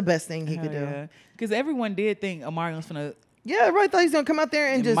 That's the best thing he could do. Because everyone did think Omarion was finna Yeah, everybody thought he's gonna come out there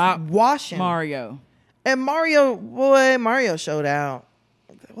and just wash him. Mario. And Mario showed out.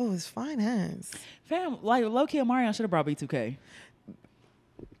 Oh, his fine ass. Fam, like low-key Omarion should have brought B2K.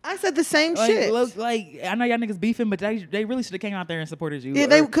 I said the same Like, shit. I know y'all niggas beefing, but they really should have came out there and supported you. Yeah,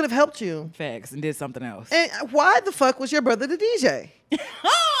 they could have helped you. Facts and did something else. And why the fuck was your brother the DJ? You're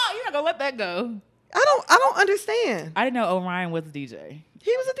not gonna let that go. I don't understand. I didn't know Orion was a DJ.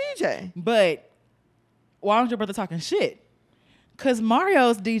 He was a DJ. But why was your brother talking shit? Because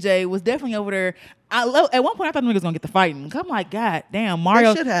Mario's DJ was definitely over there. At one point, I thought the nigga was going to get the fighting. Cause I'm like, God damn,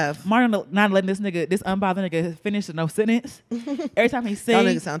 Mario. They should have. Mario not letting this unbothered nigga finish no sentence. Every time he Y'all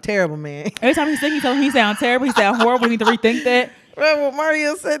sings. niggas sound terrible, man. Every time he sings, he tells him he sound terrible. He sound horrible. We need to rethink that. Bro, when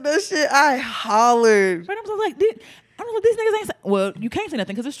Mario said that shit, I hollered. But I was like, I don't know, these niggas ain't well, you can't say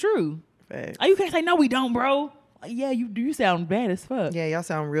nothing because it's true. Facts. You can't say, no, we don't, bro. Like, yeah, you do. You sound bad as fuck. Yeah, y'all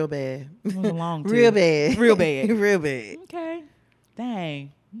sound real bad. It was a long too. Real bad. Real bad. Real bad. Okay.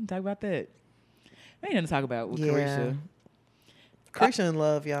 Dang. We can talk about that. We ain't nothing to talk about with Yeah. Carisha. Carisha in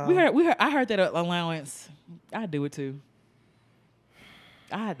love, y'all. I heard that allowance. I do it too.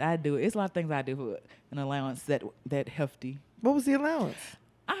 I do it. It's a lot of things I do for an allowance that hefty. What was the allowance?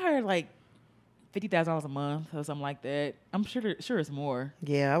 I heard like $50,000 a month or something like that. I'm sure it's more.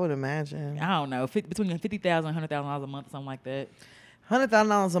 Yeah, I would imagine. I don't know. Between $50,000 and $100,000 a month, something like that.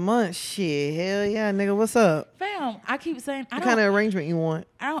 $100,000 a month? Shit, hell yeah, nigga. What's up? Fam, I keep saying What kind of arrangement you want?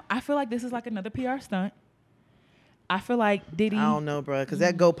 I feel like this is like another PR stunt. I feel like Diddy. I don't know, bro, because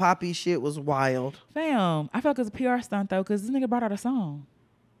that Go Poppy shit was wild. Fam, I feel like it's a PR stunt though, because this nigga brought out a song.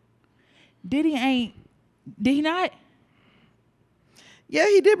 Did he not? Yeah,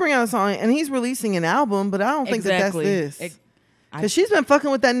 he did bring out a song, and he's releasing an album, but I don't think that's this. Because she's been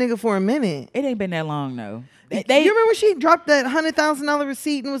fucking with that nigga for a minute. It ain't been that long though. You remember when she dropped that $100,000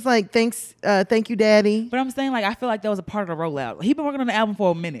 receipt and was like, thank you, daddy? But I'm saying, like, I feel like that was a part of the rollout. He been working on the album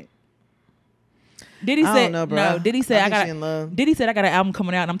for a minute. Diddy I said, don't know, bro. no, Diddy said, Diddy said, I got an album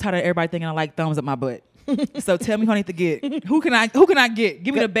coming out and I'm tired of everybody thinking I like thumbs up my butt. So tell me who I need to get. Who can I get?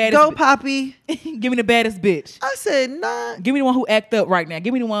 Give me the baddest. Go Poppy. Give me the baddest bitch. I said, nah. Give me the one who act up right now.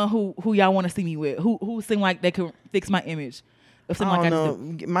 Give me the one who y'all want to see me with. Who seem like they could fix my image. I don't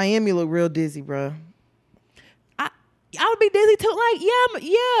know. Miami look real dizzy, bro. I would be dizzy too. Like,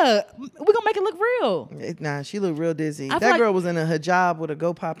 yeah, we're gonna make it look real. Nah, she looked real dizzy. I feel That like- girl was in a hijab with a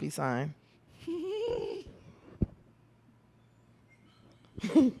Go Poppy sign.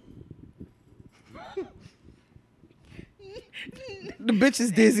 The bitch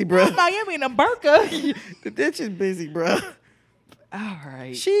is dizzy, bro. Miami in a burqa. The bitch is busy, bro. All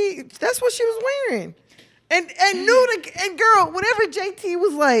right. That's what she was wearing. And girl, whatever JT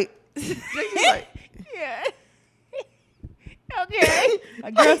was like, Yeah. Okay.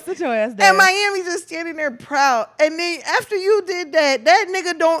 Girl, sit your ass down. and Miami just standing there proud. And then after you did that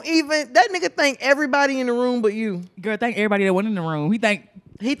nigga think everybody in the room but you. Girl, thank everybody that went in the room.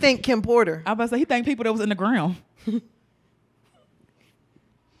 He think Kim Porter. I was about to say, he thanked people that was in the ground.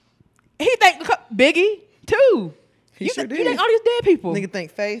 He thanked Biggie, too. He sure did. You think all these dead people. Nigga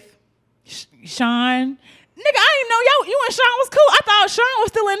think Faith. Sean. Nigga, I didn't know you and Sean was cool. I thought Sean was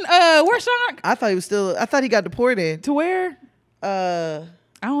still in, where's Sean? I thought he got deported. To where? I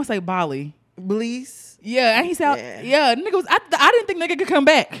I don't want to say Bali. Belize. Yeah, and he said, yeah, nigga was, I didn't think nigga could come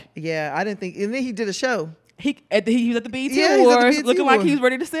back. Yeah, I didn't think. And then he did a show. He was at the BET Yeah, he was at the Awards BET looking like Awards. he was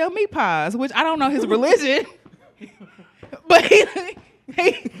ready to sell meat pies, which I don't know his religion. But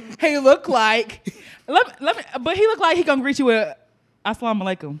he looked like, but he looked like he gonna greet you with Assalamu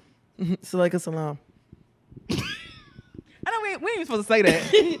alaikum. Salaikum salam. I know we ain't even supposed to say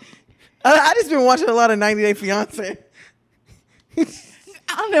that. I just been watching a lot of 90 Day Fiance.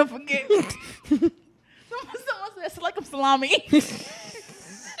 I'll never forget. Someone said Salaikum salami.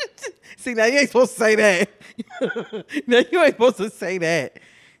 See, now you ain't supposed to say that. Now you ain't supposed to say that.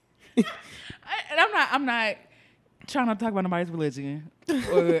 And I'm not trying to talk about nobody's religion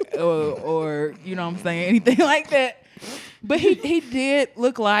or you know what I'm saying, anything like that. But he did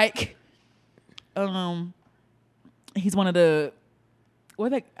look like he's one of the I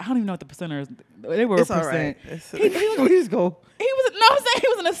don't even know what the percenters. They were It's a all percent. right. He was he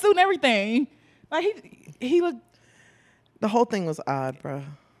was in a suit and everything. Like he looked. The whole thing was odd, bro.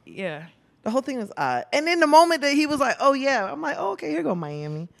 Yeah. The whole thing was odd. And then the moment that he was like, oh, yeah, I'm like, oh, okay, here go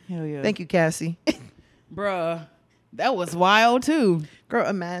Miami. Hell yeah. Thank you, Cassie. Bruh. That was wild too. Girl,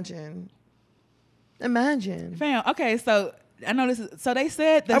 imagine. Fam, okay, so I know this is so they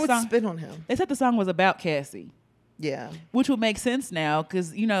said I would spit on him. They said the song was about Cassie. Yeah. Which would make sense now,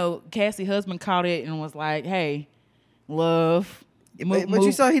 because you know, Cassie's husband caught it and was like, hey, love. But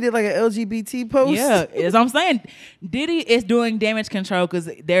you saw he did like an LGBT post? Yeah, as I'm saying, Diddy is doing damage control because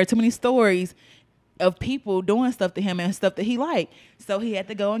there are too many stories of people doing stuff to him and stuff that he liked. So he had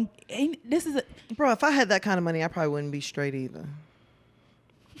to go and this is Bro, if I had that kind of money, I probably wouldn't be straight either.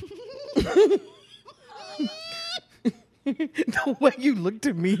 The way you looked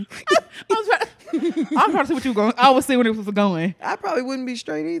at me. I'm trying to see what you were going. I was seeing where it was going. I probably wouldn't be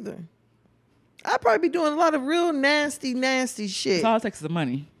straight either. I'd probably be doing a lot of real nasty shit. It's all it takes is the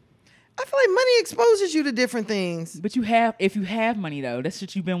money. I feel like money exposes you to different things. But if you have money though, that's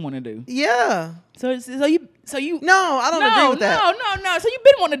what you've been wanting to do. Yeah. So you. No, I don't agree with that. No. So you've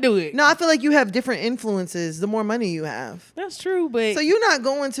been wanting to do it. No, I feel like you have different influences the more money you have. That's true, but So you're not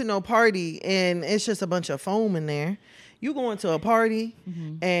going to no party and it's just a bunch of foam in there. You going to a party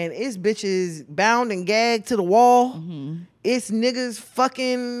and it's bitches bound and gagged to the wall. It's niggas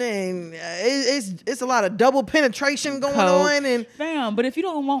fucking and it's a lot of double penetration going on. And fam, but if you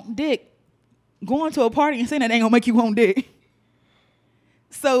don't want dick, going to a party and saying that ain't gonna make you want dick.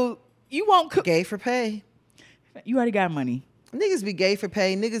 So you won't gay for pay. You already got money. Niggas be gay for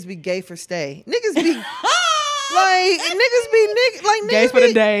pay. Niggas be gay for stay. Niggas be gay for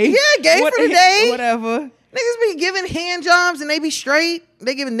the day. Yeah, gay for the day. Whatever. Niggas be giving hand jobs and they be straight.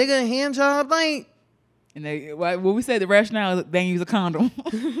 They give a nigga a hand job, like. And we said the rationale is they ain't use a condom,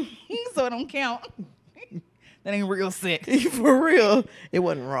 so it don't count. That ain't real sex. For real, it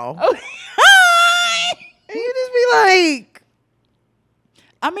wasn't raw. Oh. And you just be like,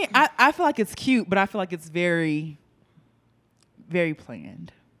 I mean, I feel like it's cute, but I feel like it's very, very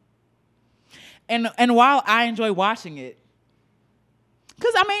planned. And while I enjoy watching it,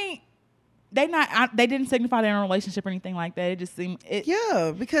 because I mean. They didn't signify they're in a relationship or anything like that. It just seemed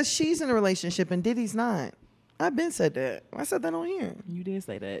Yeah, because she's in a relationship and Diddy's not. I've been said that. I said that on here. You did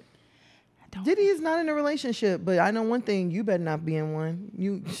say that. Diddy is not in a relationship, but I know one thing: you better not be in one.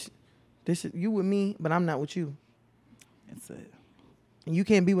 You with me, but I'm not with you. That's it. And you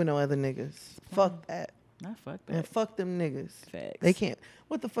can't be with no other niggas. Fuck that. Not fuck that. And fuck them niggas. Facts. They can't.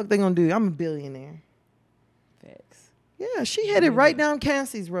 What the fuck they gonna do? I'm a billionaire. Facts. Yeah, she headed right down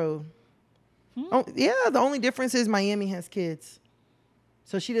Cassie's road. Oh, yeah, the only difference is Miami has kids.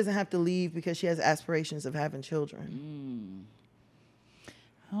 So she doesn't have to leave because she has aspirations of having children.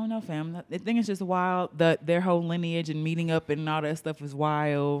 I don't know, fam. The thing is just wild. Their whole lineage and meeting up and all that stuff is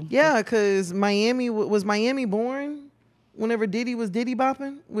wild. Yeah, because Miami, was Miami born whenever Diddy was Diddy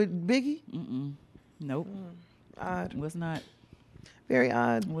bopping with Biggie? Nope. Odd. Was not. Very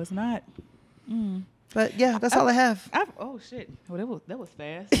odd. Was not. But yeah, that's all I have. Oh shit! Well, that was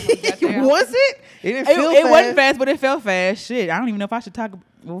fast. Was it? It didn't feel it fast. wasn't fast, but it felt fast. Shit, I don't even know if I should talk.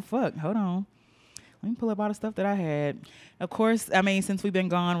 Well, fuck. Hold on. Let me pull up all the stuff that I had. Of course, I mean, since we've been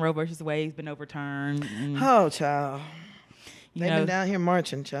gone, Roe versus Wade's been overturned. Oh, child. They've been down here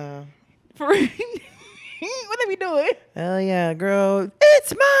marching, child. For what are we doing? Hell yeah, girl.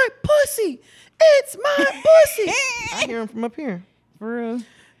 It's my pussy. It's my pussy. I hear them from up here. For real?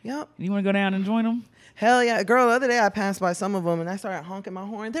 Yep. You want to go down and join them? Hell yeah. Girl, the other day I passed by some of them and I started honking my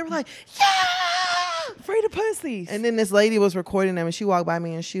horn. They were like, yeah! Free the pussies. And then this lady was recording them and she walked by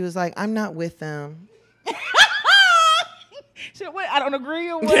me and she was like, I'm not with them. I don't agree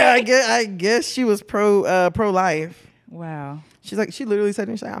or what? Yeah, I guess she was pro-life. Wow. She's like, she literally said,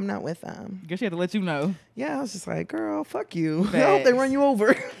 she's like, I'm not with them. Guess she had to let you know. Yeah, I was just like, girl, fuck you. Facts. I hope they run you over.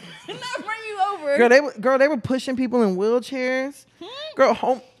 Not run you over. Girl, they were pushing people in wheelchairs.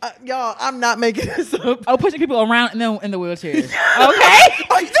 Girl, y'all, I'm not making this up. Oh, pushing people around in the wheelchairs. Okay.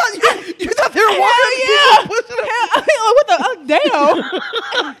 Oh, you thought they were walking? Yeah. What the?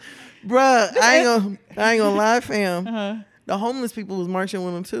 Damn. Bruh, I ain't gonna lie, fam. The homeless people was marching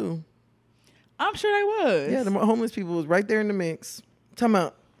with them too. I'm sure they was. Yeah, the homeless people was right there in the mix. Talking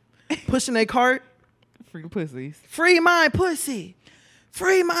about pushing their cart. Free pussies. Free my pussy.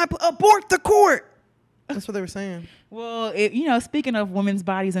 Free my abort the court. That's what they were saying. Well, speaking of women's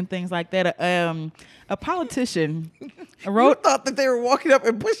bodies and things like that, a politician wrote. You thought that they were walking up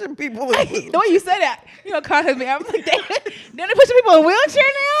and pushing people. The way you said that, caused me. I was like, they're pushing people in wheelchair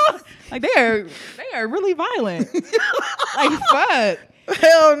now. Like they are really violent. Like fuck.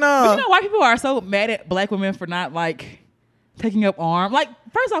 Hell no. But why people are so mad at black women for not like taking up arms? Like,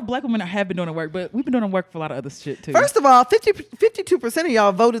 first off, black women have been doing the work, but we've been doing the work for a lot of other shit too. First of all, 52% of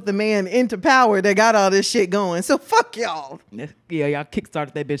y'all voted the man into power that got all this shit going. So fuck y'all. Yeah, y'all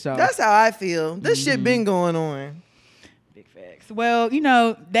kickstarted that bitch off. That's how I feel. This shit been going on. Big facts. Well,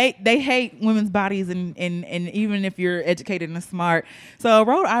 they hate women's bodies and even if you're educated and smart. So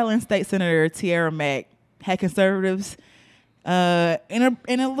Rhode Island State Senator Tiara Mack had conservatives in a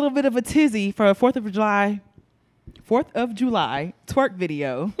little bit of a tizzy for a 4th of July twerk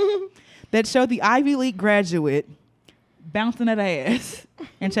video that showed the Ivy League graduate bouncing that ass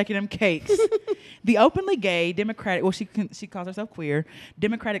and checking them cakes. The openly gay Democratic, well, she calls herself queer,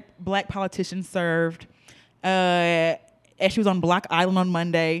 Democratic black politician served as she was on Block Island on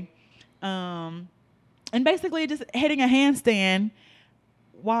Monday, and basically just heading a handstand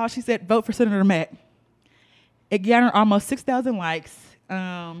while she said, "Vote for Senator Mack." It garnered almost 6,000 likes.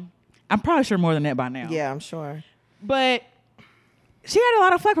 I'm probably sure more than that by now. Yeah, I'm sure. But she had a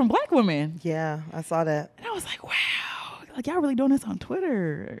lot of flack from black women. Yeah, I saw that. And I was like, wow. Like, y'all really doing this on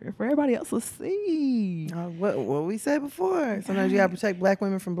Twitter for everybody else to see. What we said before. Sometimes you gotta protect black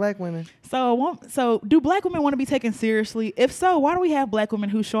women from black women. So do black women want to be taken seriously? If so, why do we have black women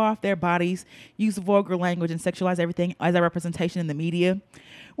who show off their bodies, use vulgar language, and sexualize everything as a representation in the media?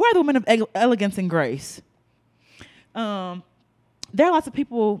 Where are the women of elegance and grace? There are lots of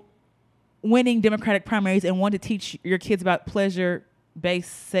people winning Democratic primaries and want to teach your kids about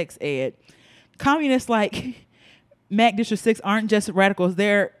pleasure-based sex ed. Communists like Mac District 6 aren't just radicals,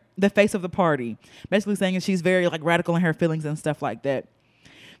 they're the face of the party. Basically saying that she's very like radical in her feelings and stuff like that.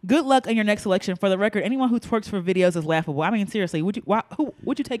 Good luck in your next election. For the record, anyone who twerks for videos is laughable. I mean, seriously, who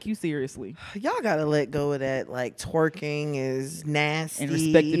would you take you seriously? Y'all gotta let go of that. Like twerking is nasty And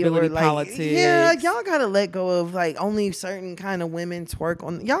respectability like, politics. Yeah, y'all gotta let go of like only certain kind of women twerk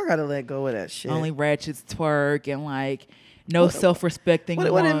on. Y'all gotta let go of that shit. Only ratchets twerk and like no self-respecting.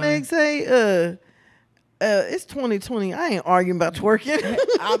 What did Meg say? It's 2020. I ain't arguing about twerking.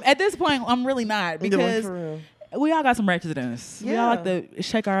 At this point, I'm really not because we all got some ratchets in us. We all like to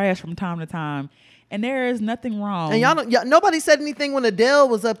shake our ass from time to time, and there is nothing wrong. And nobody said anything when Adele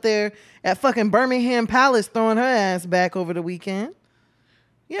was up there at fucking Birmingham Palace throwing her ass back over the weekend.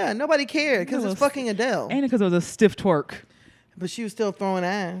 Yeah, nobody cared because it's fucking Adele. And because it was a stiff twerk. But she was still throwing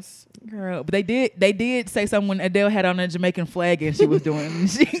ass. Girl, but they did say something when Adele had on a Jamaican flag and she was doing.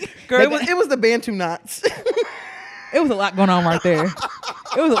 Girl, it was the Bantu knots. It was a lot going on right there.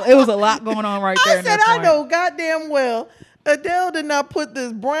 It was a lot going on right there. I said, I know goddamn well Adele did not put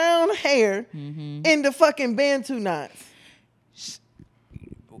this brown hair in the fucking Bantu knots.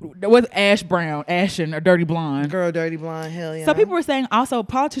 There was ashen or dirty blonde. Girl, dirty blonde, hell yeah. So people were saying also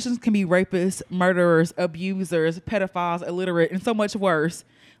politicians can be rapists, murderers, abusers, pedophiles, illiterate, and so much worse.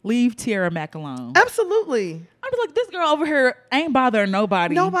 Leave Tierra Mack alone. Absolutely. I was like, this girl over here ain't bothering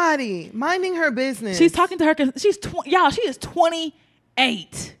nobody. Nobody. Minding her business. She's talking to her. She is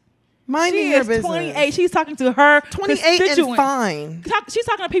 28. Minding her business. 28. She's talking to her 28 and fine. She's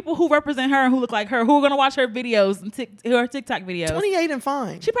talking to people who represent her and who look like her, who are gonna watch her videos and her TikTok videos. 28 and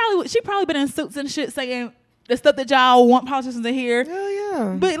fine. She probably been in suits and shit saying the stuff that y'all want politicians to hear. Hell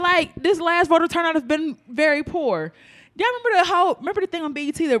yeah. But like this last voter turnout has been very poor. Y'all remember the thing on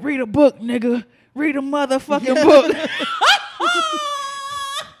BET that read a book, nigga, read a motherfucking book.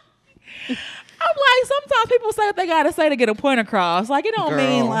 I'm like, sometimes people say what they gotta say to get a point across. Like, it don't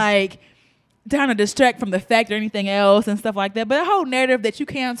mean like trying to distract from the fact or anything else and stuff like that. But the whole narrative that you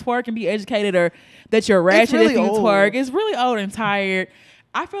can't twerk and be educated, or that you're ratchet if you twerk, is really old and tired.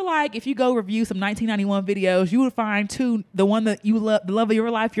 I feel like if you go review some 1991 videos, you would find the one that you love, the love of your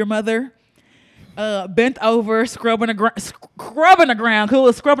life, your mother, bent over, scrubbing the ground. Who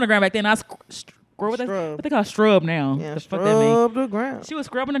was scrubbing the ground back then? What they call scrub now. Yeah, scrub the ground. She was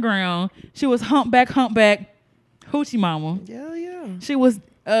scrubbing the ground. She was humpback, hoochie mama. Yeah, yeah. She was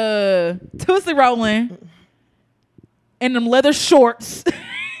Tootsie rolling in them leather shorts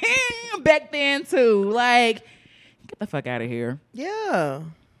back then too. Like, get the fuck out of here. Yeah.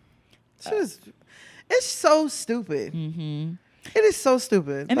 It's so stupid. Mm-hmm. It is so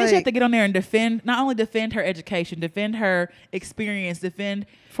stupid. And then she had to get on there and not only defend her education, defend her experience, defend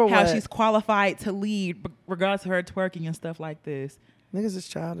how she's qualified to lead, regardless of her twerking and stuff like this. Niggas is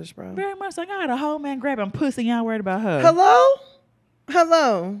childish, bro. Very much. Like, I had a whole man grabbing pussy, y'all worried about her.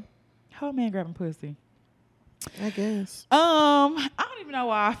 Hello. Whole man grabbing pussy. I guess. I don't even know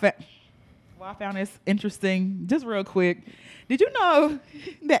why I found this interesting. Just real quick. Did you know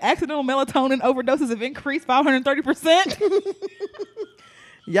that accidental melatonin overdoses have increased 530%?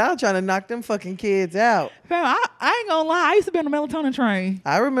 Y'all trying to knock them fucking kids out. Fam, I ain't gonna lie. I used to be on the melatonin train.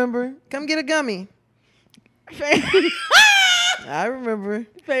 I remember. Come get a gummy. I remember.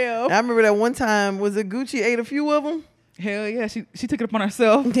 Fam. I remember that one time, was it Gucci ate a few of them? Hell yeah. She took it upon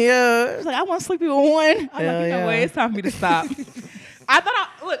herself. Yeah. She's like, I want to sleep with one. I'm like, you know what? It's time for me to stop. I thought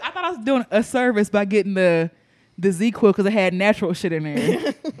I was doing a service by getting the ZzzQuil because it had natural shit in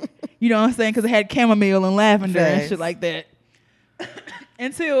there. You know what I'm saying? Because it had chamomile and lavender and shit like that.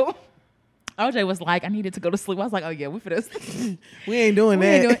 Until OJ was like, I needed to go to sleep. I was like, oh yeah, we ain't doing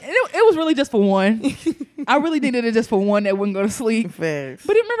that. It was really just for one. I really needed it just for one that wouldn't go to sleep. Facts.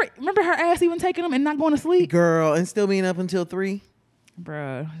 But remember her ass even taking them and not going to sleep? Girl, and still being up until 3?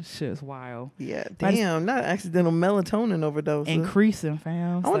 Bruh, shit's wild. Yeah, damn, not accidental melatonin overdose. Increasing,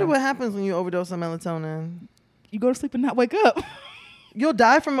 fam. I wonder what happens when you overdose on melatonin. You go to sleep and not wake up. You'll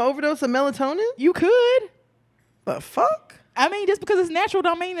die from an overdose of melatonin? You could. But fuck? I mean, just because it's natural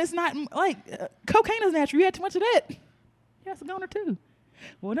don't mean it's not, like, cocaine is natural. You had too much of that. You have to go on there too.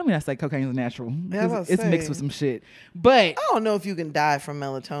 Well, don't mean I say cocaine is natural. Yeah, I was 'Cause about it's to mixed say. with some shit. But I don't know if you can die from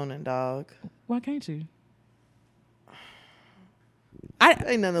melatonin, dog. why can't you?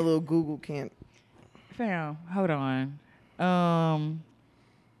 Ain't nothing a little Google can't. Fam, hold on.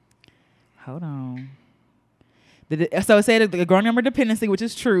 Hold on. So it said the growing number dependency, which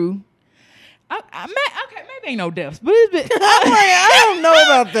is true. Okay, maybe ain't no deaths, but it's been. I don't know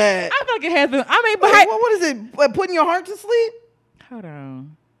about that. I feel like it has been. I mean, but Wait, what is it? What, putting your heart to sleep? hold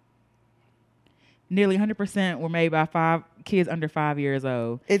on. Nearly 100% were made by kids under 5 years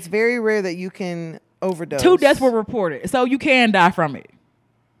old. It's very rare that you can overdose. 2 deaths were reported, so you can die from it.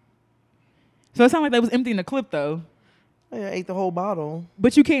 So it sounded like they was emptying the clip though, I ate the whole bottle.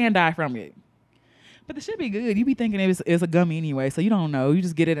 but you can die from it. But the shit be good. You be thinking it's a gummy anyway, so you don't know. You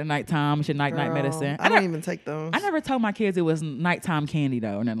just get it at nighttime. Shit, night Girl, medicine. I don't even take those. I never told my kids it was nighttime candy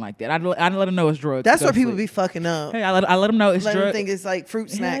though, or nothing like that. I let them know it's drugs. That's to go where people sleep. be fucking up. Hey, I let them know it's Let them drugs. think it's like fruit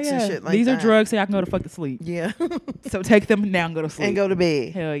snacks Yeah, and yeah. shit like These that. are drugs, so y'all can go to fuck to sleep. Yeah. So take them now and go to sleep. And go to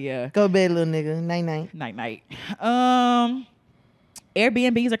bed. Hell yeah. Go to bed, little nigga. Night night. Night night.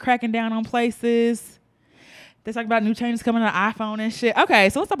 Airbnbs are cracking down on places. They talk about new changes coming to the iPhone and shit. Okay,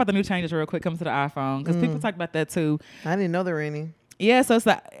 so let's talk about the new changes real quick. Comes to the iPhone because people talk about that too. I didn't know there were any. Yeah, so it's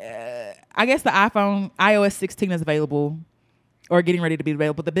I guess the iOS 16 is available or getting ready to be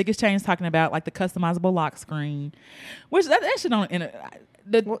available. But the biggest change is talking about like the customizable lock screen, which that shit don't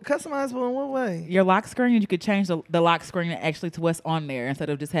What, customizable in what way? your lock screen. You could change the lock screen actually to what's on there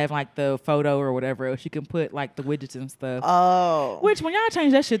instead of just having like the photo or whatever else. You can put like the widgets and stuff. Oh. Which when y'all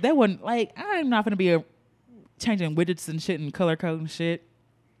change that shit, that wasn't like I'm not gonna be changing widgets and shit and color code and shit.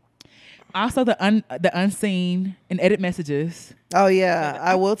 Also the unseen and edit messages. Oh yeah,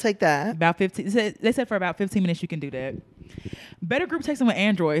 I will take that. About 15. They said for about 15 minutes you can do that. Better group texting with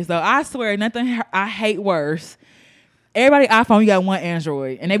Androids though. I swear nothing I hate worse. Everybody iPhone, you got one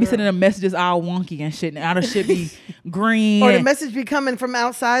Android, and they be sending them messages all wonky and shit, and all the shit be green. Or the message be coming from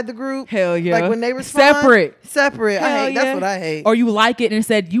outside the group. Hell yeah. Like when they respond. Separate. Hell I hate. yeah. That's what I hate. Or you like it and it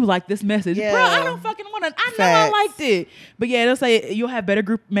said you like this message. Yeah. Bro, I don't fucking want to. I know Facts. I liked it. But yeah, it'll say you'll have better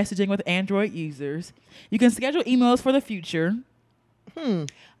group messaging with Android users. You can schedule emails for the future. The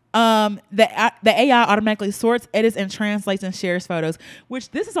AI automatically sorts, edits, and translates and shares photos, which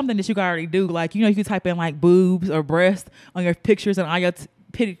this is something that you can already do. Like, you know, you can type in like boobs or breast on your pictures and all your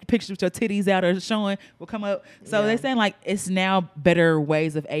pictures with your titties out or showing will come up. So Yeah. they're saying like it's now better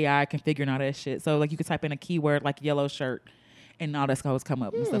ways of AI configuring all that shit. So like you could type in a keyword like yellow shirt and all that's going to come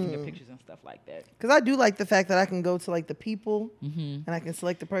up and stuff in your pictures and stuff like that. Because I do like the fact that I can go to like the people and I can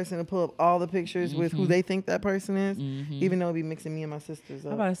select the person and pull up all the pictures with who they think that person is, even though it be mixing me and my sisters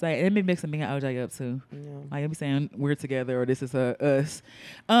I'm up. about to say, it be mixing me and OJ up too. Yeah. Like, it be saying we're together or this is us.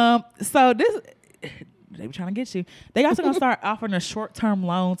 So this, they be trying to get you. They also going to start offering a short-term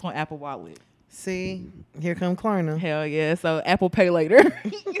loans on Apple Wallet. See, here come Klarna. Hell yeah. So Apple Pay Later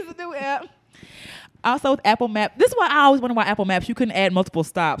is a new app. Also with Apple Maps. This is why I always wonder why Apple Maps, you couldn't add multiple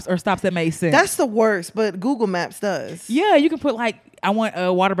stops or stops that made sense. That's the worst, but Google Maps does. Yeah, you can put like, I want a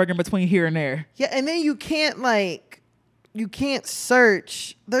Whataburger in between here and there. Yeah, and then you can't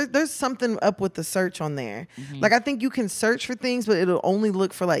search. There's something up with the search on there. Like I think you can search for things, but it'll only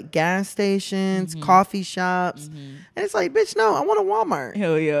look for like gas stations, coffee shops. And it's like, bitch, no, I want a Walmart.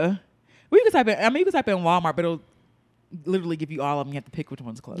 Hell yeah. Well, you can type in, you can type in Walmart, but it'll literally give you all of them. You have to pick which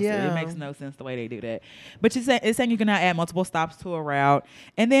one's closer. Yeah. It makes no sense the way they do that. But it's saying you can now add multiple stops to a route,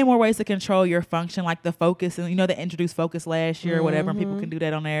 and then more ways to control your function, like the focus. And you know they introduced focus last year or whatever, and people can do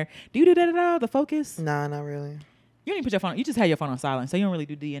that on there. Do you do that at all? The focus? Nah, not really. You don't even put your phone. You just have your phone on silent, so you don't really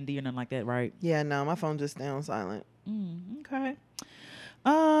do D&D or nothing like that, right? Yeah, no, my phone just stay on silent. Okay.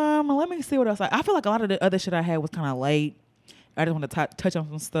 Let me see what else. I feel like a lot of the other shit I had was kind of late. I just want to touch on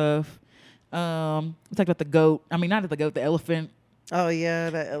some stuff. We talked about the goat. I mean, not the goat, the elephant. Oh yeah,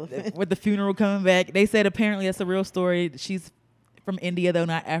 that elephant. With the funeral coming back. They said apparently that's a real story. She's from India, though,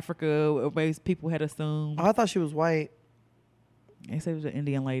 not Africa, where people had assumed. Oh, I thought she was white. They said it was an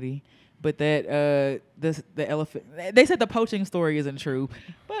Indian lady. But that the elephant, they said the poaching story isn't true.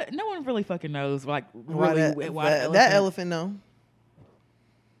 But no one really fucking knows, like, really why that elephant, no.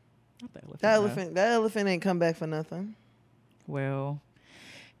 Not the elephant, That no. elephant, that elephant ain't come back for nothing. Well,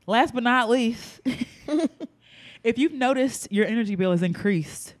 last but not least, if you've noticed your energy bill has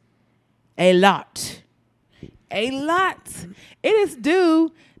increased a lot, it is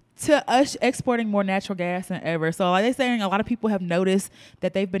due to us exporting more natural gas than ever. So like they're saying, a lot of people have noticed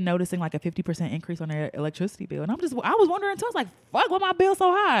that they've been noticing like a 50% increase on their electricity bill. And I was wondering too, I was like, fuck, why my bill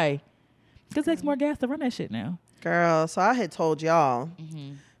so high? Because it takes more gas to run that shit now. Girl, so I had told y'all,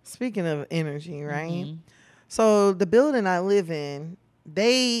 speaking of energy, right? So the building I live in,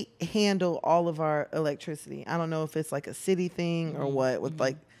 they handle all of our electricity. I don't know if it's like a city thing or what, with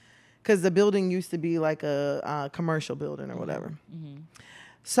like, because the building used to be like a commercial building or whatever.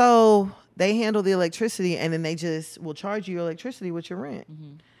 So they handle the electricity, and then they just will charge you electricity with your rent.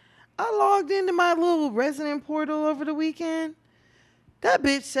 I logged into my little resident portal over the weekend. That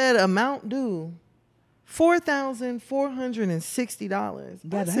bitch said amount due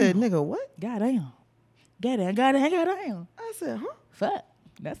 $4,460. I said, nigga, what? Goddamn. I said, huh? Fuck.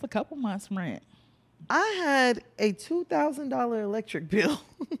 That's a couple months rent. I had a $2,000 electric bill.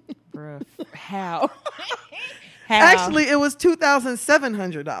 Bruh. How? Actually, it was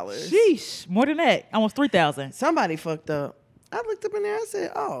 $2,700. Sheesh. More than that. Almost $3,000. Somebody fucked up. I looked up in there. I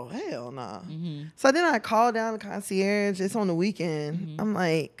said, oh, hell nah. So then I called down the concierge. It's on the weekend. I'm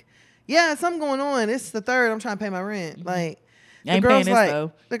like, yeah, something going on. It's the 3rd. I'm trying to pay my rent. Like, the girl's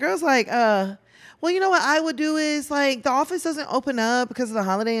like, well, you know what I would do is, like, the office doesn't open up because of the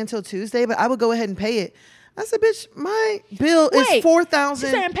holiday until Tuesday, but I would go ahead and pay it. I said, bitch, my bill is $4,000. She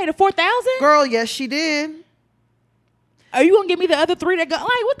saying pay the $4,000? Girl, yes, she did. Are you gonna give me the other 3 that go? Like,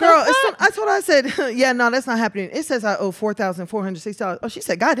 what the fuck? That's what I said. Yeah, no, that's not happening. It says I owe $4,460. Oh, she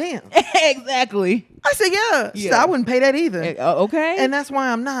said, goddamn. Exactly. I said, yeah. She said, I wouldn't pay that either. Okay. And that's why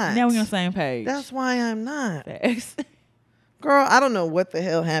I'm not. Now we're on the same page. That's why I'm not. Girl, I don't know what the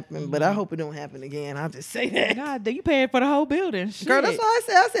hell happened, but I hope it don't happen again. I'll just say that. God, you paying for the whole building. Shit. Girl, that's what I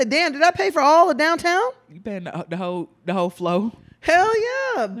said. I said, damn, did I pay for all of downtown? You paying the whole flow? Hell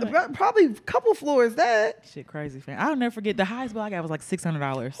yeah. Probably a couple floors that. Shit crazy, fam. I'll never forget the highest bill I got was like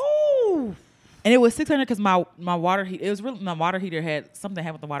 $600. Ooh. And it was $600 because my water heater, it was really, my water heater had something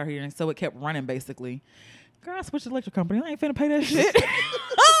happened with the water heater, and so it kept running basically. Girl, I switched the electric company. I ain't finna pay that shit.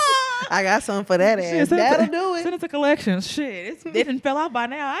 I got something for that ass. That'll do it. Send it to collections. Shit. It didn't fell off by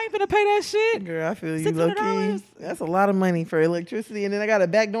now. I ain't finna pay that shit. Girl, I feel you, low key. That's a lot of money for electricity, and then I got to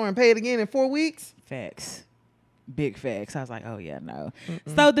back door and pay it again in 4 weeks. Facts. Big facts. I was like, oh yeah, no.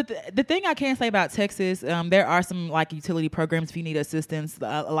 So the thing I can say about Texas, there are some like utility programs if you need assistance.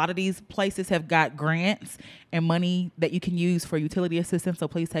 A lot of these places have got grants and money that you can use for utility assistance. So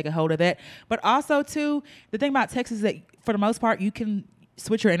please take a hold of that. But also too, the thing about Texas is that for the most part, you can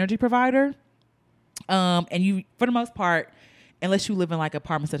switch your energy provider. And you, for the most part, unless you live in like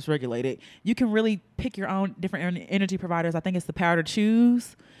apartments that's regulated, you can really pick your own different energy providers. I think it's the power to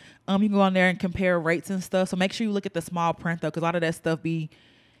choose. You can go on there and compare rates and stuff. So make sure you look at the small print though, because a lot of that stuff be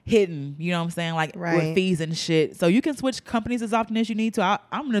hidden. You know what I'm saying? Like with fees and shit. So you can switch companies as often as you need to.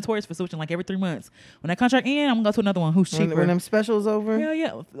 I'm notorious for switching like every 3 months. When that contract ends, I'm gonna go to another one who's cheaper. When them specials over? Hell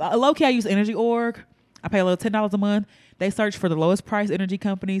yeah. Low key, I use Energy.org. I pay a little $10 a month. They search for the lowest price energy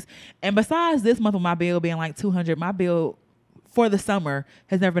companies. And besides this month with my bill being like $200, my bill for the summer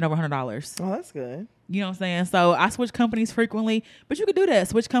has never been over $100. Oh, that's good. You know what I'm saying? So I switch companies frequently, but you can do that.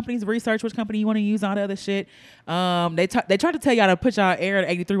 Switch companies, research which company you want to use, all the other shit. They try to tell y'all to put y'all air at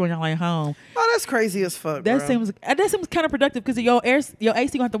 83 when y'all ain't home. Oh, that's crazy as fuck. That seems counterproductive because your AC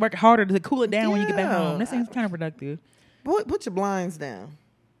gonna have to work harder to cool it down when you get back home. That seems counterproductive. Put your blinds down.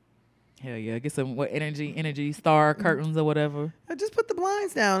 Hell yeah, get some energy star curtains or whatever. Just put the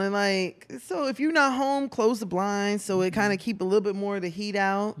blinds down and like, so if you're not home, close the blinds so it kind of keep a little bit more of the heat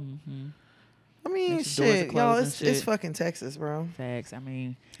out. I mean, shit, y'all, it's fucking Texas, bro. Facts. I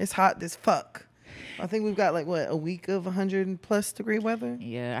mean, it's hot as fuck. I think we've got like a week of 100+ degree weather.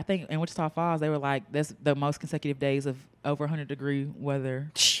 Yeah, I think in Wichita Falls they were like that's the most consecutive days of over 100-degree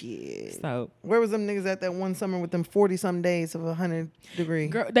weather. Shit. So where was them niggas at that one summer with them 40-some days of 100-degree?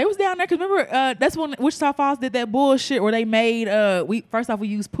 Girl, they was down there because remember that's when Wichita Falls did that bullshit where they made we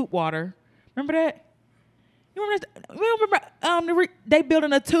used poop water. Remember that? You remember? They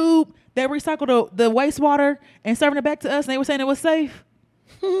building a tube. They recycled the wastewater and serving it back to us, and they were saying it was safe.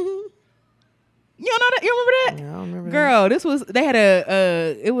 You don't know that? You remember that? Yeah, I don't remember. Girl, this was they had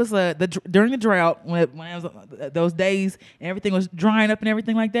during the drought when it was those days and everything was drying up and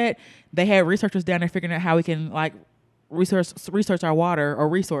everything like that. They had researchers down there figuring out how we can like research our water or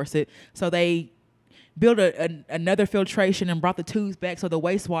resource it. So they built another filtration and brought the tubes back so the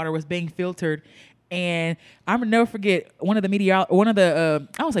wastewater was being filtered. And I'm gonna never forget I don't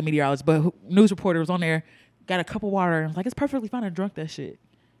say meteorologists, but news reporters on there got a cup of water and was like, it's perfectly fine, and drunk that shit.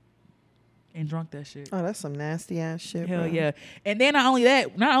 Oh, that's some nasty ass shit. Hell bro. yeah. And then not only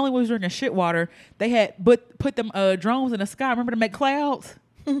was drinking shit water, they had put them drones in the sky. Remember to make clouds?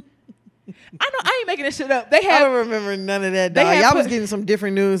 I ain't making this shit up. I don't remember none of that, dog. Y'all was getting some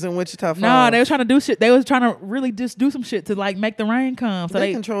different news in Wichita Falls. No, they was trying to do shit. They was trying to really just do some shit to like make the rain come. So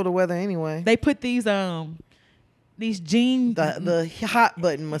they control the weather anyway. They put these gene the hot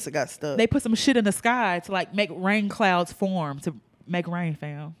button must have got stuck. They put some shit in the sky to like make rain clouds form to Make Rain,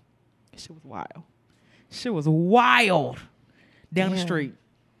 fam. Shit was wild. Shit was wild down the Damn. street.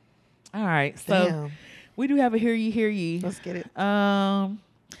 All right, so Damn. we do have a hear ye. Let's get it.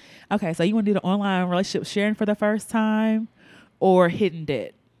 Okay, so you want to do the online relationship sharing for the first time or hidden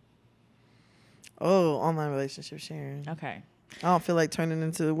debt? Oh, online relationship sharing. Okay. I don't feel like turning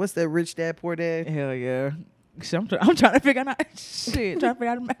into what's that rich dad poor dad. Hell yeah. Shit, I'm trying to figure out shit. I'm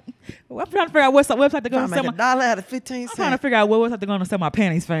trying to figure out what's the website to go Trying to to sell make my. $1 out of 15 I'm trying to cents. figure out what website to go to sell my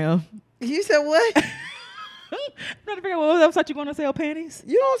panties, fam. You said what? I'm trying to figure out what website you going to sell panties.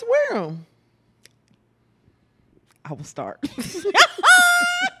 You don't wear them. I will start.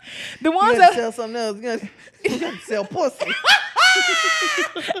 The You ones gotta that sell something else. You gotta sell pussy.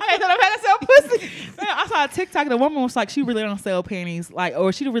 I thought I had to sell pussy. Man, I saw a TikTok. The woman was like, she really don't sell panties, like,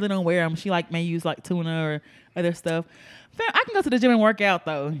 or she really don't wear them. She like may use like tuna or other stuff. Fam, I can go to the gym and work out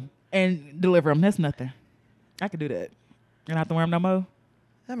though, and deliver them. That's nothing. I can do that. You don't have to wear them no more.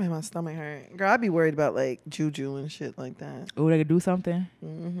 That made my stomach hurt. Girl, I'd be worried about like juju and shit like that. Oh, they could do something.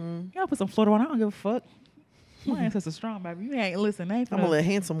 Mm-hmm. Y'all put some Florida on. I don't give a fuck. My ancestors strong, baby. You ain't listen. They ain't I'm gonna let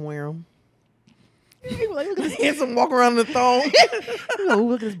Handsome wear them. like, look at this. Handsome walk around the thong. Oh,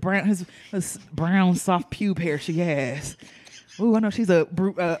 look at this brown, his brown soft pube hair she has. Ooh, I know she's a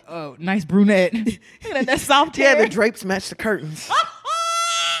nice brunette. Look at that soft Yeah, hair. the drapes match the curtains.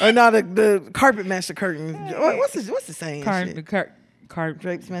 Or no, the carpet match the curtains. What's the saying? Shit?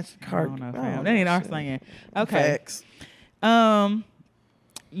 Drapes match the I carpet. don't know, fam. That ain't our saying. Okay. Facts.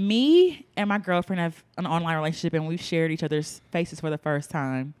 Me and my girlfriend have an online relationship, and we've shared each other's faces for the first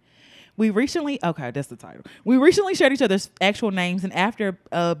time. That's the title. We recently shared each other's actual names, and after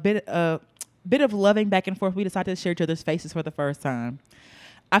a bit of loving back and forth, we decided to share each other's faces for the first time.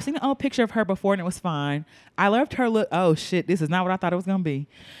 I've seen an old picture of her before, and it was fine. I loved her look. Oh shit, this is not what I thought it was gonna be,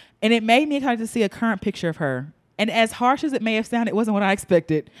 and it made me excited to see a current picture of her. And as harsh as it may have sounded, it wasn't what I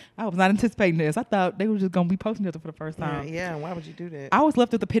expected. I was not anticipating this. I thought they were just going to be posting each other for the first time. Yeah, why would you do that? I was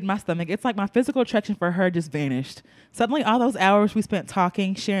left with a pit in my stomach. It's like my physical attraction for her just vanished. Suddenly, all those hours we spent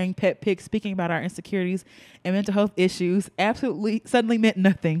talking, sharing pet pics, speaking about our insecurities and mental health issues suddenly meant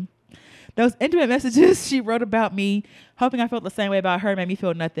nothing. Those intimate messages she wrote about me, hoping I felt the same way about her, made me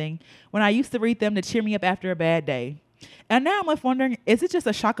feel nothing. When I used to read them to cheer me up after a bad day. And now I'm left wondering, is it just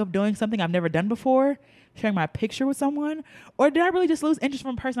a shock of doing something I've never done before? Sharing my picture with someone? Or did I really just lose interest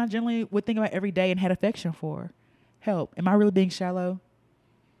from a person I generally would think about every day and had affection for? Help. Am I really being shallow?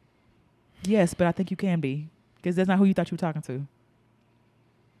 Yes, but I think you can be. Because that's not who you thought you were talking to.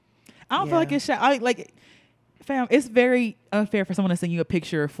 I don't feel like it's shallow. Fam, it's very unfair for someone to send you a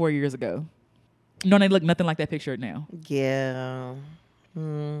picture 4 years ago. No, they look nothing like that picture now. Yeah.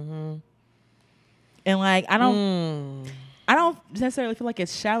 Mm-hmm. And like, I don't necessarily feel like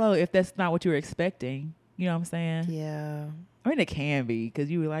it's shallow if that's not what you were expecting. You know what I'm saying? Yeah. I mean, it can be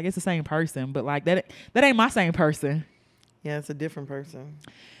because you were like, it's the same person, but like that ain't my same person. Yeah, it's a different person.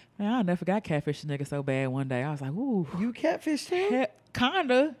 Man, I'll never forgot catfishing nigga so bad one day. I was like, ooh. You catfished him?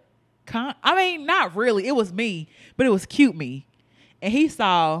 Kinda. I mean, not really. It was me, but it was cute me. And he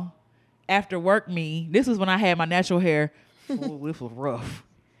saw after work me. This was when I had my natural hair. Ooh, this was rough.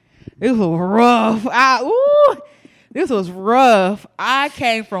 This was rough. This was rough. I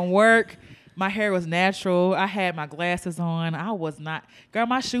came from work. My hair was natural. I had my glasses on. I was not. Girl,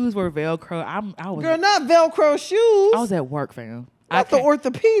 my shoes were Velcro. Girl, not Velcro shoes. I was at work, fam. Not the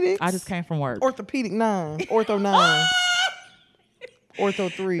orthopedics. I just came from work. Orthopedic 9. Ortho 9.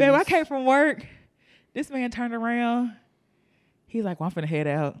 Ortho 3. Babe, I came from work. This man turned around. He's like, well, I'm finna head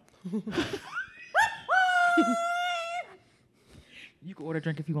out. You can order a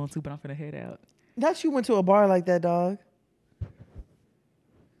drink if you want to, but I'm finna head out. Not you went to a bar like that, dog.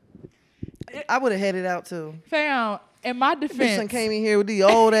 I would have headed out too. Fam, in my Bitch defense, done came in here with these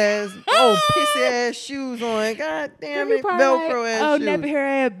old pissy ass shoes on. God damn it, Velcro ass shoes. nappy hair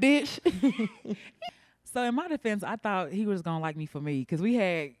ass bitch. So in my defense, I thought he was gonna like me for me because we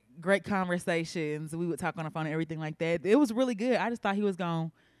had great conversations. We would talk on the phone and everything like that. It was really good. I just thought he was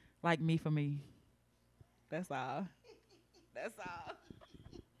gonna like me for me. That's all. That's all.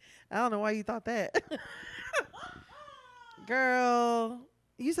 I don't know why you thought that. Girl,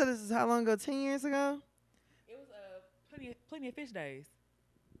 you said this is how long ago? 10 years ago? It was plenty of fish days.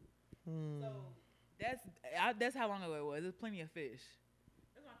 So that's how long ago it was. It was Plenty of Fish.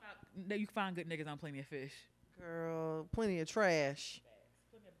 That's why I thought that you can find good niggas on Plenty of Fish. Girl, plenty of trash.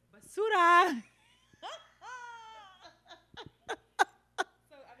 Basura. So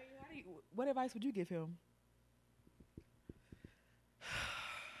I mean, what advice would you give him?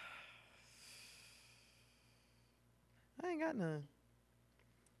 I ain't got none.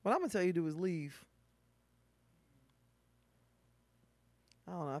 What I'm gonna tell you to do is leave.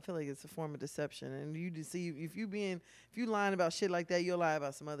 I don't know. I feel like it's a form of deception, and you deceive. If you lying about shit like that, you'll lie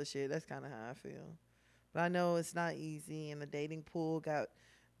about some other shit. That's kind of how I feel. But I know it's not easy, and the dating pool got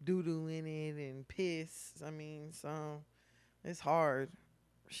doo doo in it and piss. I mean, so it's hard,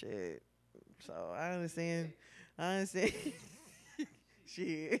 shit. So I understand.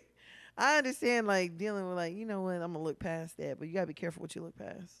 Shit. I understand, like, dealing with, like, you know what, I'm gonna look past that, but you gotta be careful what you look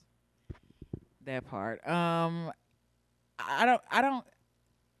past. That part. I've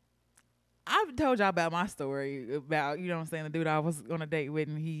told y'all about my story about, you know what I'm saying, the dude I was on a date with,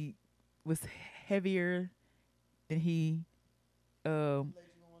 and he was heavier than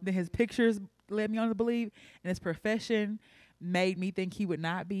than his pictures led me on to believe, and his profession made me think he would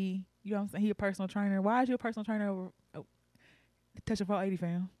not be, you know what I'm saying, he a personal trainer. Why is you a personal trainer over touching 480,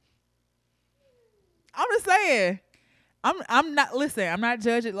 fam? I'm just saying. I'm not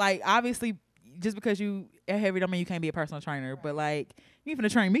judging. Like, obviously, just because you are heavy don't mean you can't be a personal trainer. Right. But, like, you ain't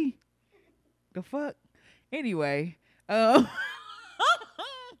finna train me. The fuck? Anyway. I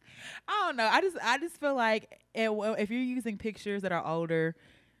don't know. I just feel like if you're using pictures that are older,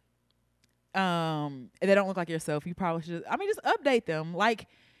 and they don't look like yourself, you probably should, just update them. Like,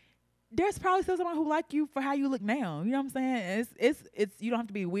 there's probably still someone who like you for how you look now. You know what I'm saying? It's you don't have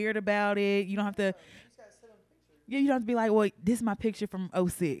to be weird about it. You don't have to. Yeah, you don't have to be like, well, this is my picture from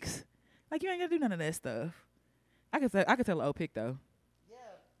 06. Like, you ain't gotta do none of that stuff. I could tell an old pic though. Yeah,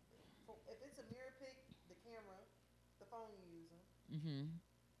 if it's a mirror pic, the camera, the phone you using. Mhm.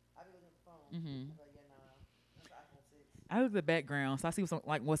 I be looking at the phone. Mhm. I'm like, yeah, nah, that's iPhone 6. I look at the background, so I see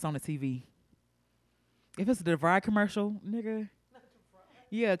what's on the TV. If it's a DeVry commercial, nigga.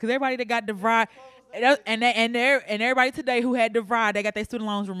 Yeah, because everybody that got DeVry, and everybody today who had DeVry, they got their student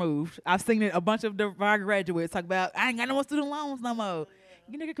loans removed. I've seen it. A bunch of DeVry graduates talk about, I ain't got no more student loans no more.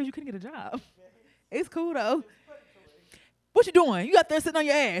 You nigga, because you couldn't get a job. It's cool though. What you doing? You out there sitting on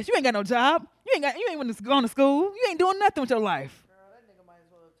your ass. You ain't got no job. You ain't want to go to school. You ain't doing nothing with your life. Girl, that nigga might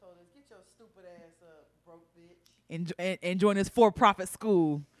as well have told us, get your stupid ass up, broke bitch. And join this for-profit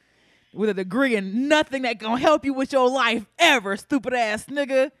school with a degree in nothing that gonna help you with your life ever, stupid ass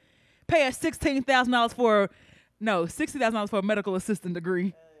nigga. Pay us $60,000 for a medical assistant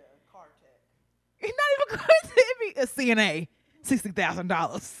degree. Car tech. It's not even going to be a CNA. $60,000,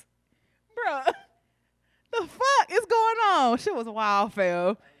 bruh. The fuck is going on? Shit was wild,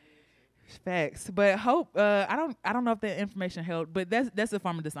 fell. Facts, but hope. I don't know if the information held, but that's a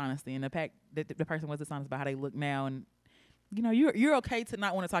form of dishonesty, and the fact that the person was dishonest about how they look now, and you know you're okay to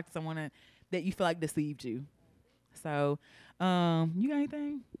not want to talk to someone that you feel like deceived you. So, you got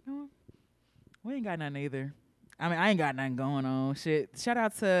anything? No? We ain't got nothing either. I ain't got nothing going on. Shit. Shout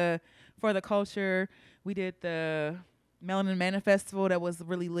out to For the Culture. We did the Melanin Man Festival that was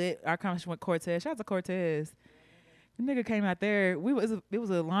really lit. Our conversation with Cortez. Shout out to Cortez. The nigga came out there. It was a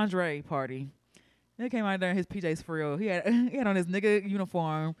lingerie party. He came out there in his PJs for real. He had on his nigga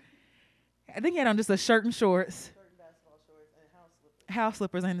uniform. I think he had on just a shirt and shorts. Basketball shorts and house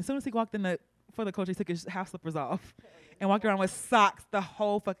slippers. And as soon as he walked in for the culture, he took his house slippers off and walked around with socks the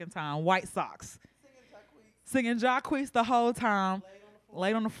whole fucking time. White socks. Singing Jacquees the whole time.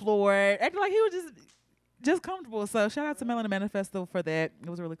 Laid on the floor. Acting like he was just comfortable. So shout out to Melanin Manifesto for that. It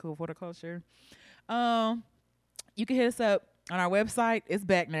was really cool for the culture. You can hit us up on our website. It's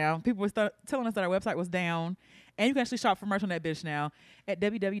back now. People were telling us that our website was down. And you can actually shop for merch on that bitch now at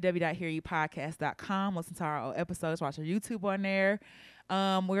www.hearyoupodcast.com. Listen to our old episodes. Watch our YouTube on there.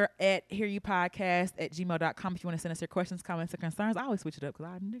 We're at hearyoupodcast@gmail.com if you want to send us your questions, comments, or concerns. I always switch it up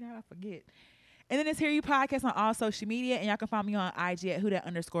because I forget. And then it's Hear You Podcast on all social media. And y'all can find me on IG at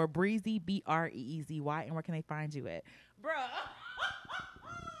 @who_that_breezy, BREEZY. And where can they find you at? Bruh.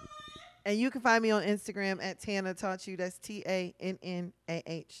 And you can find me on Instagram at Tannah Taught You. That's TANNAH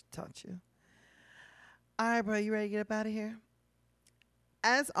Taught You. All right, bro. You ready to get up out of here?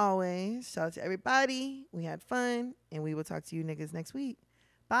 As always, shout out to everybody. We had fun. And we will talk to you niggas next week.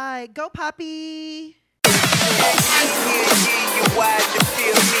 Bye. Go, Poppy. You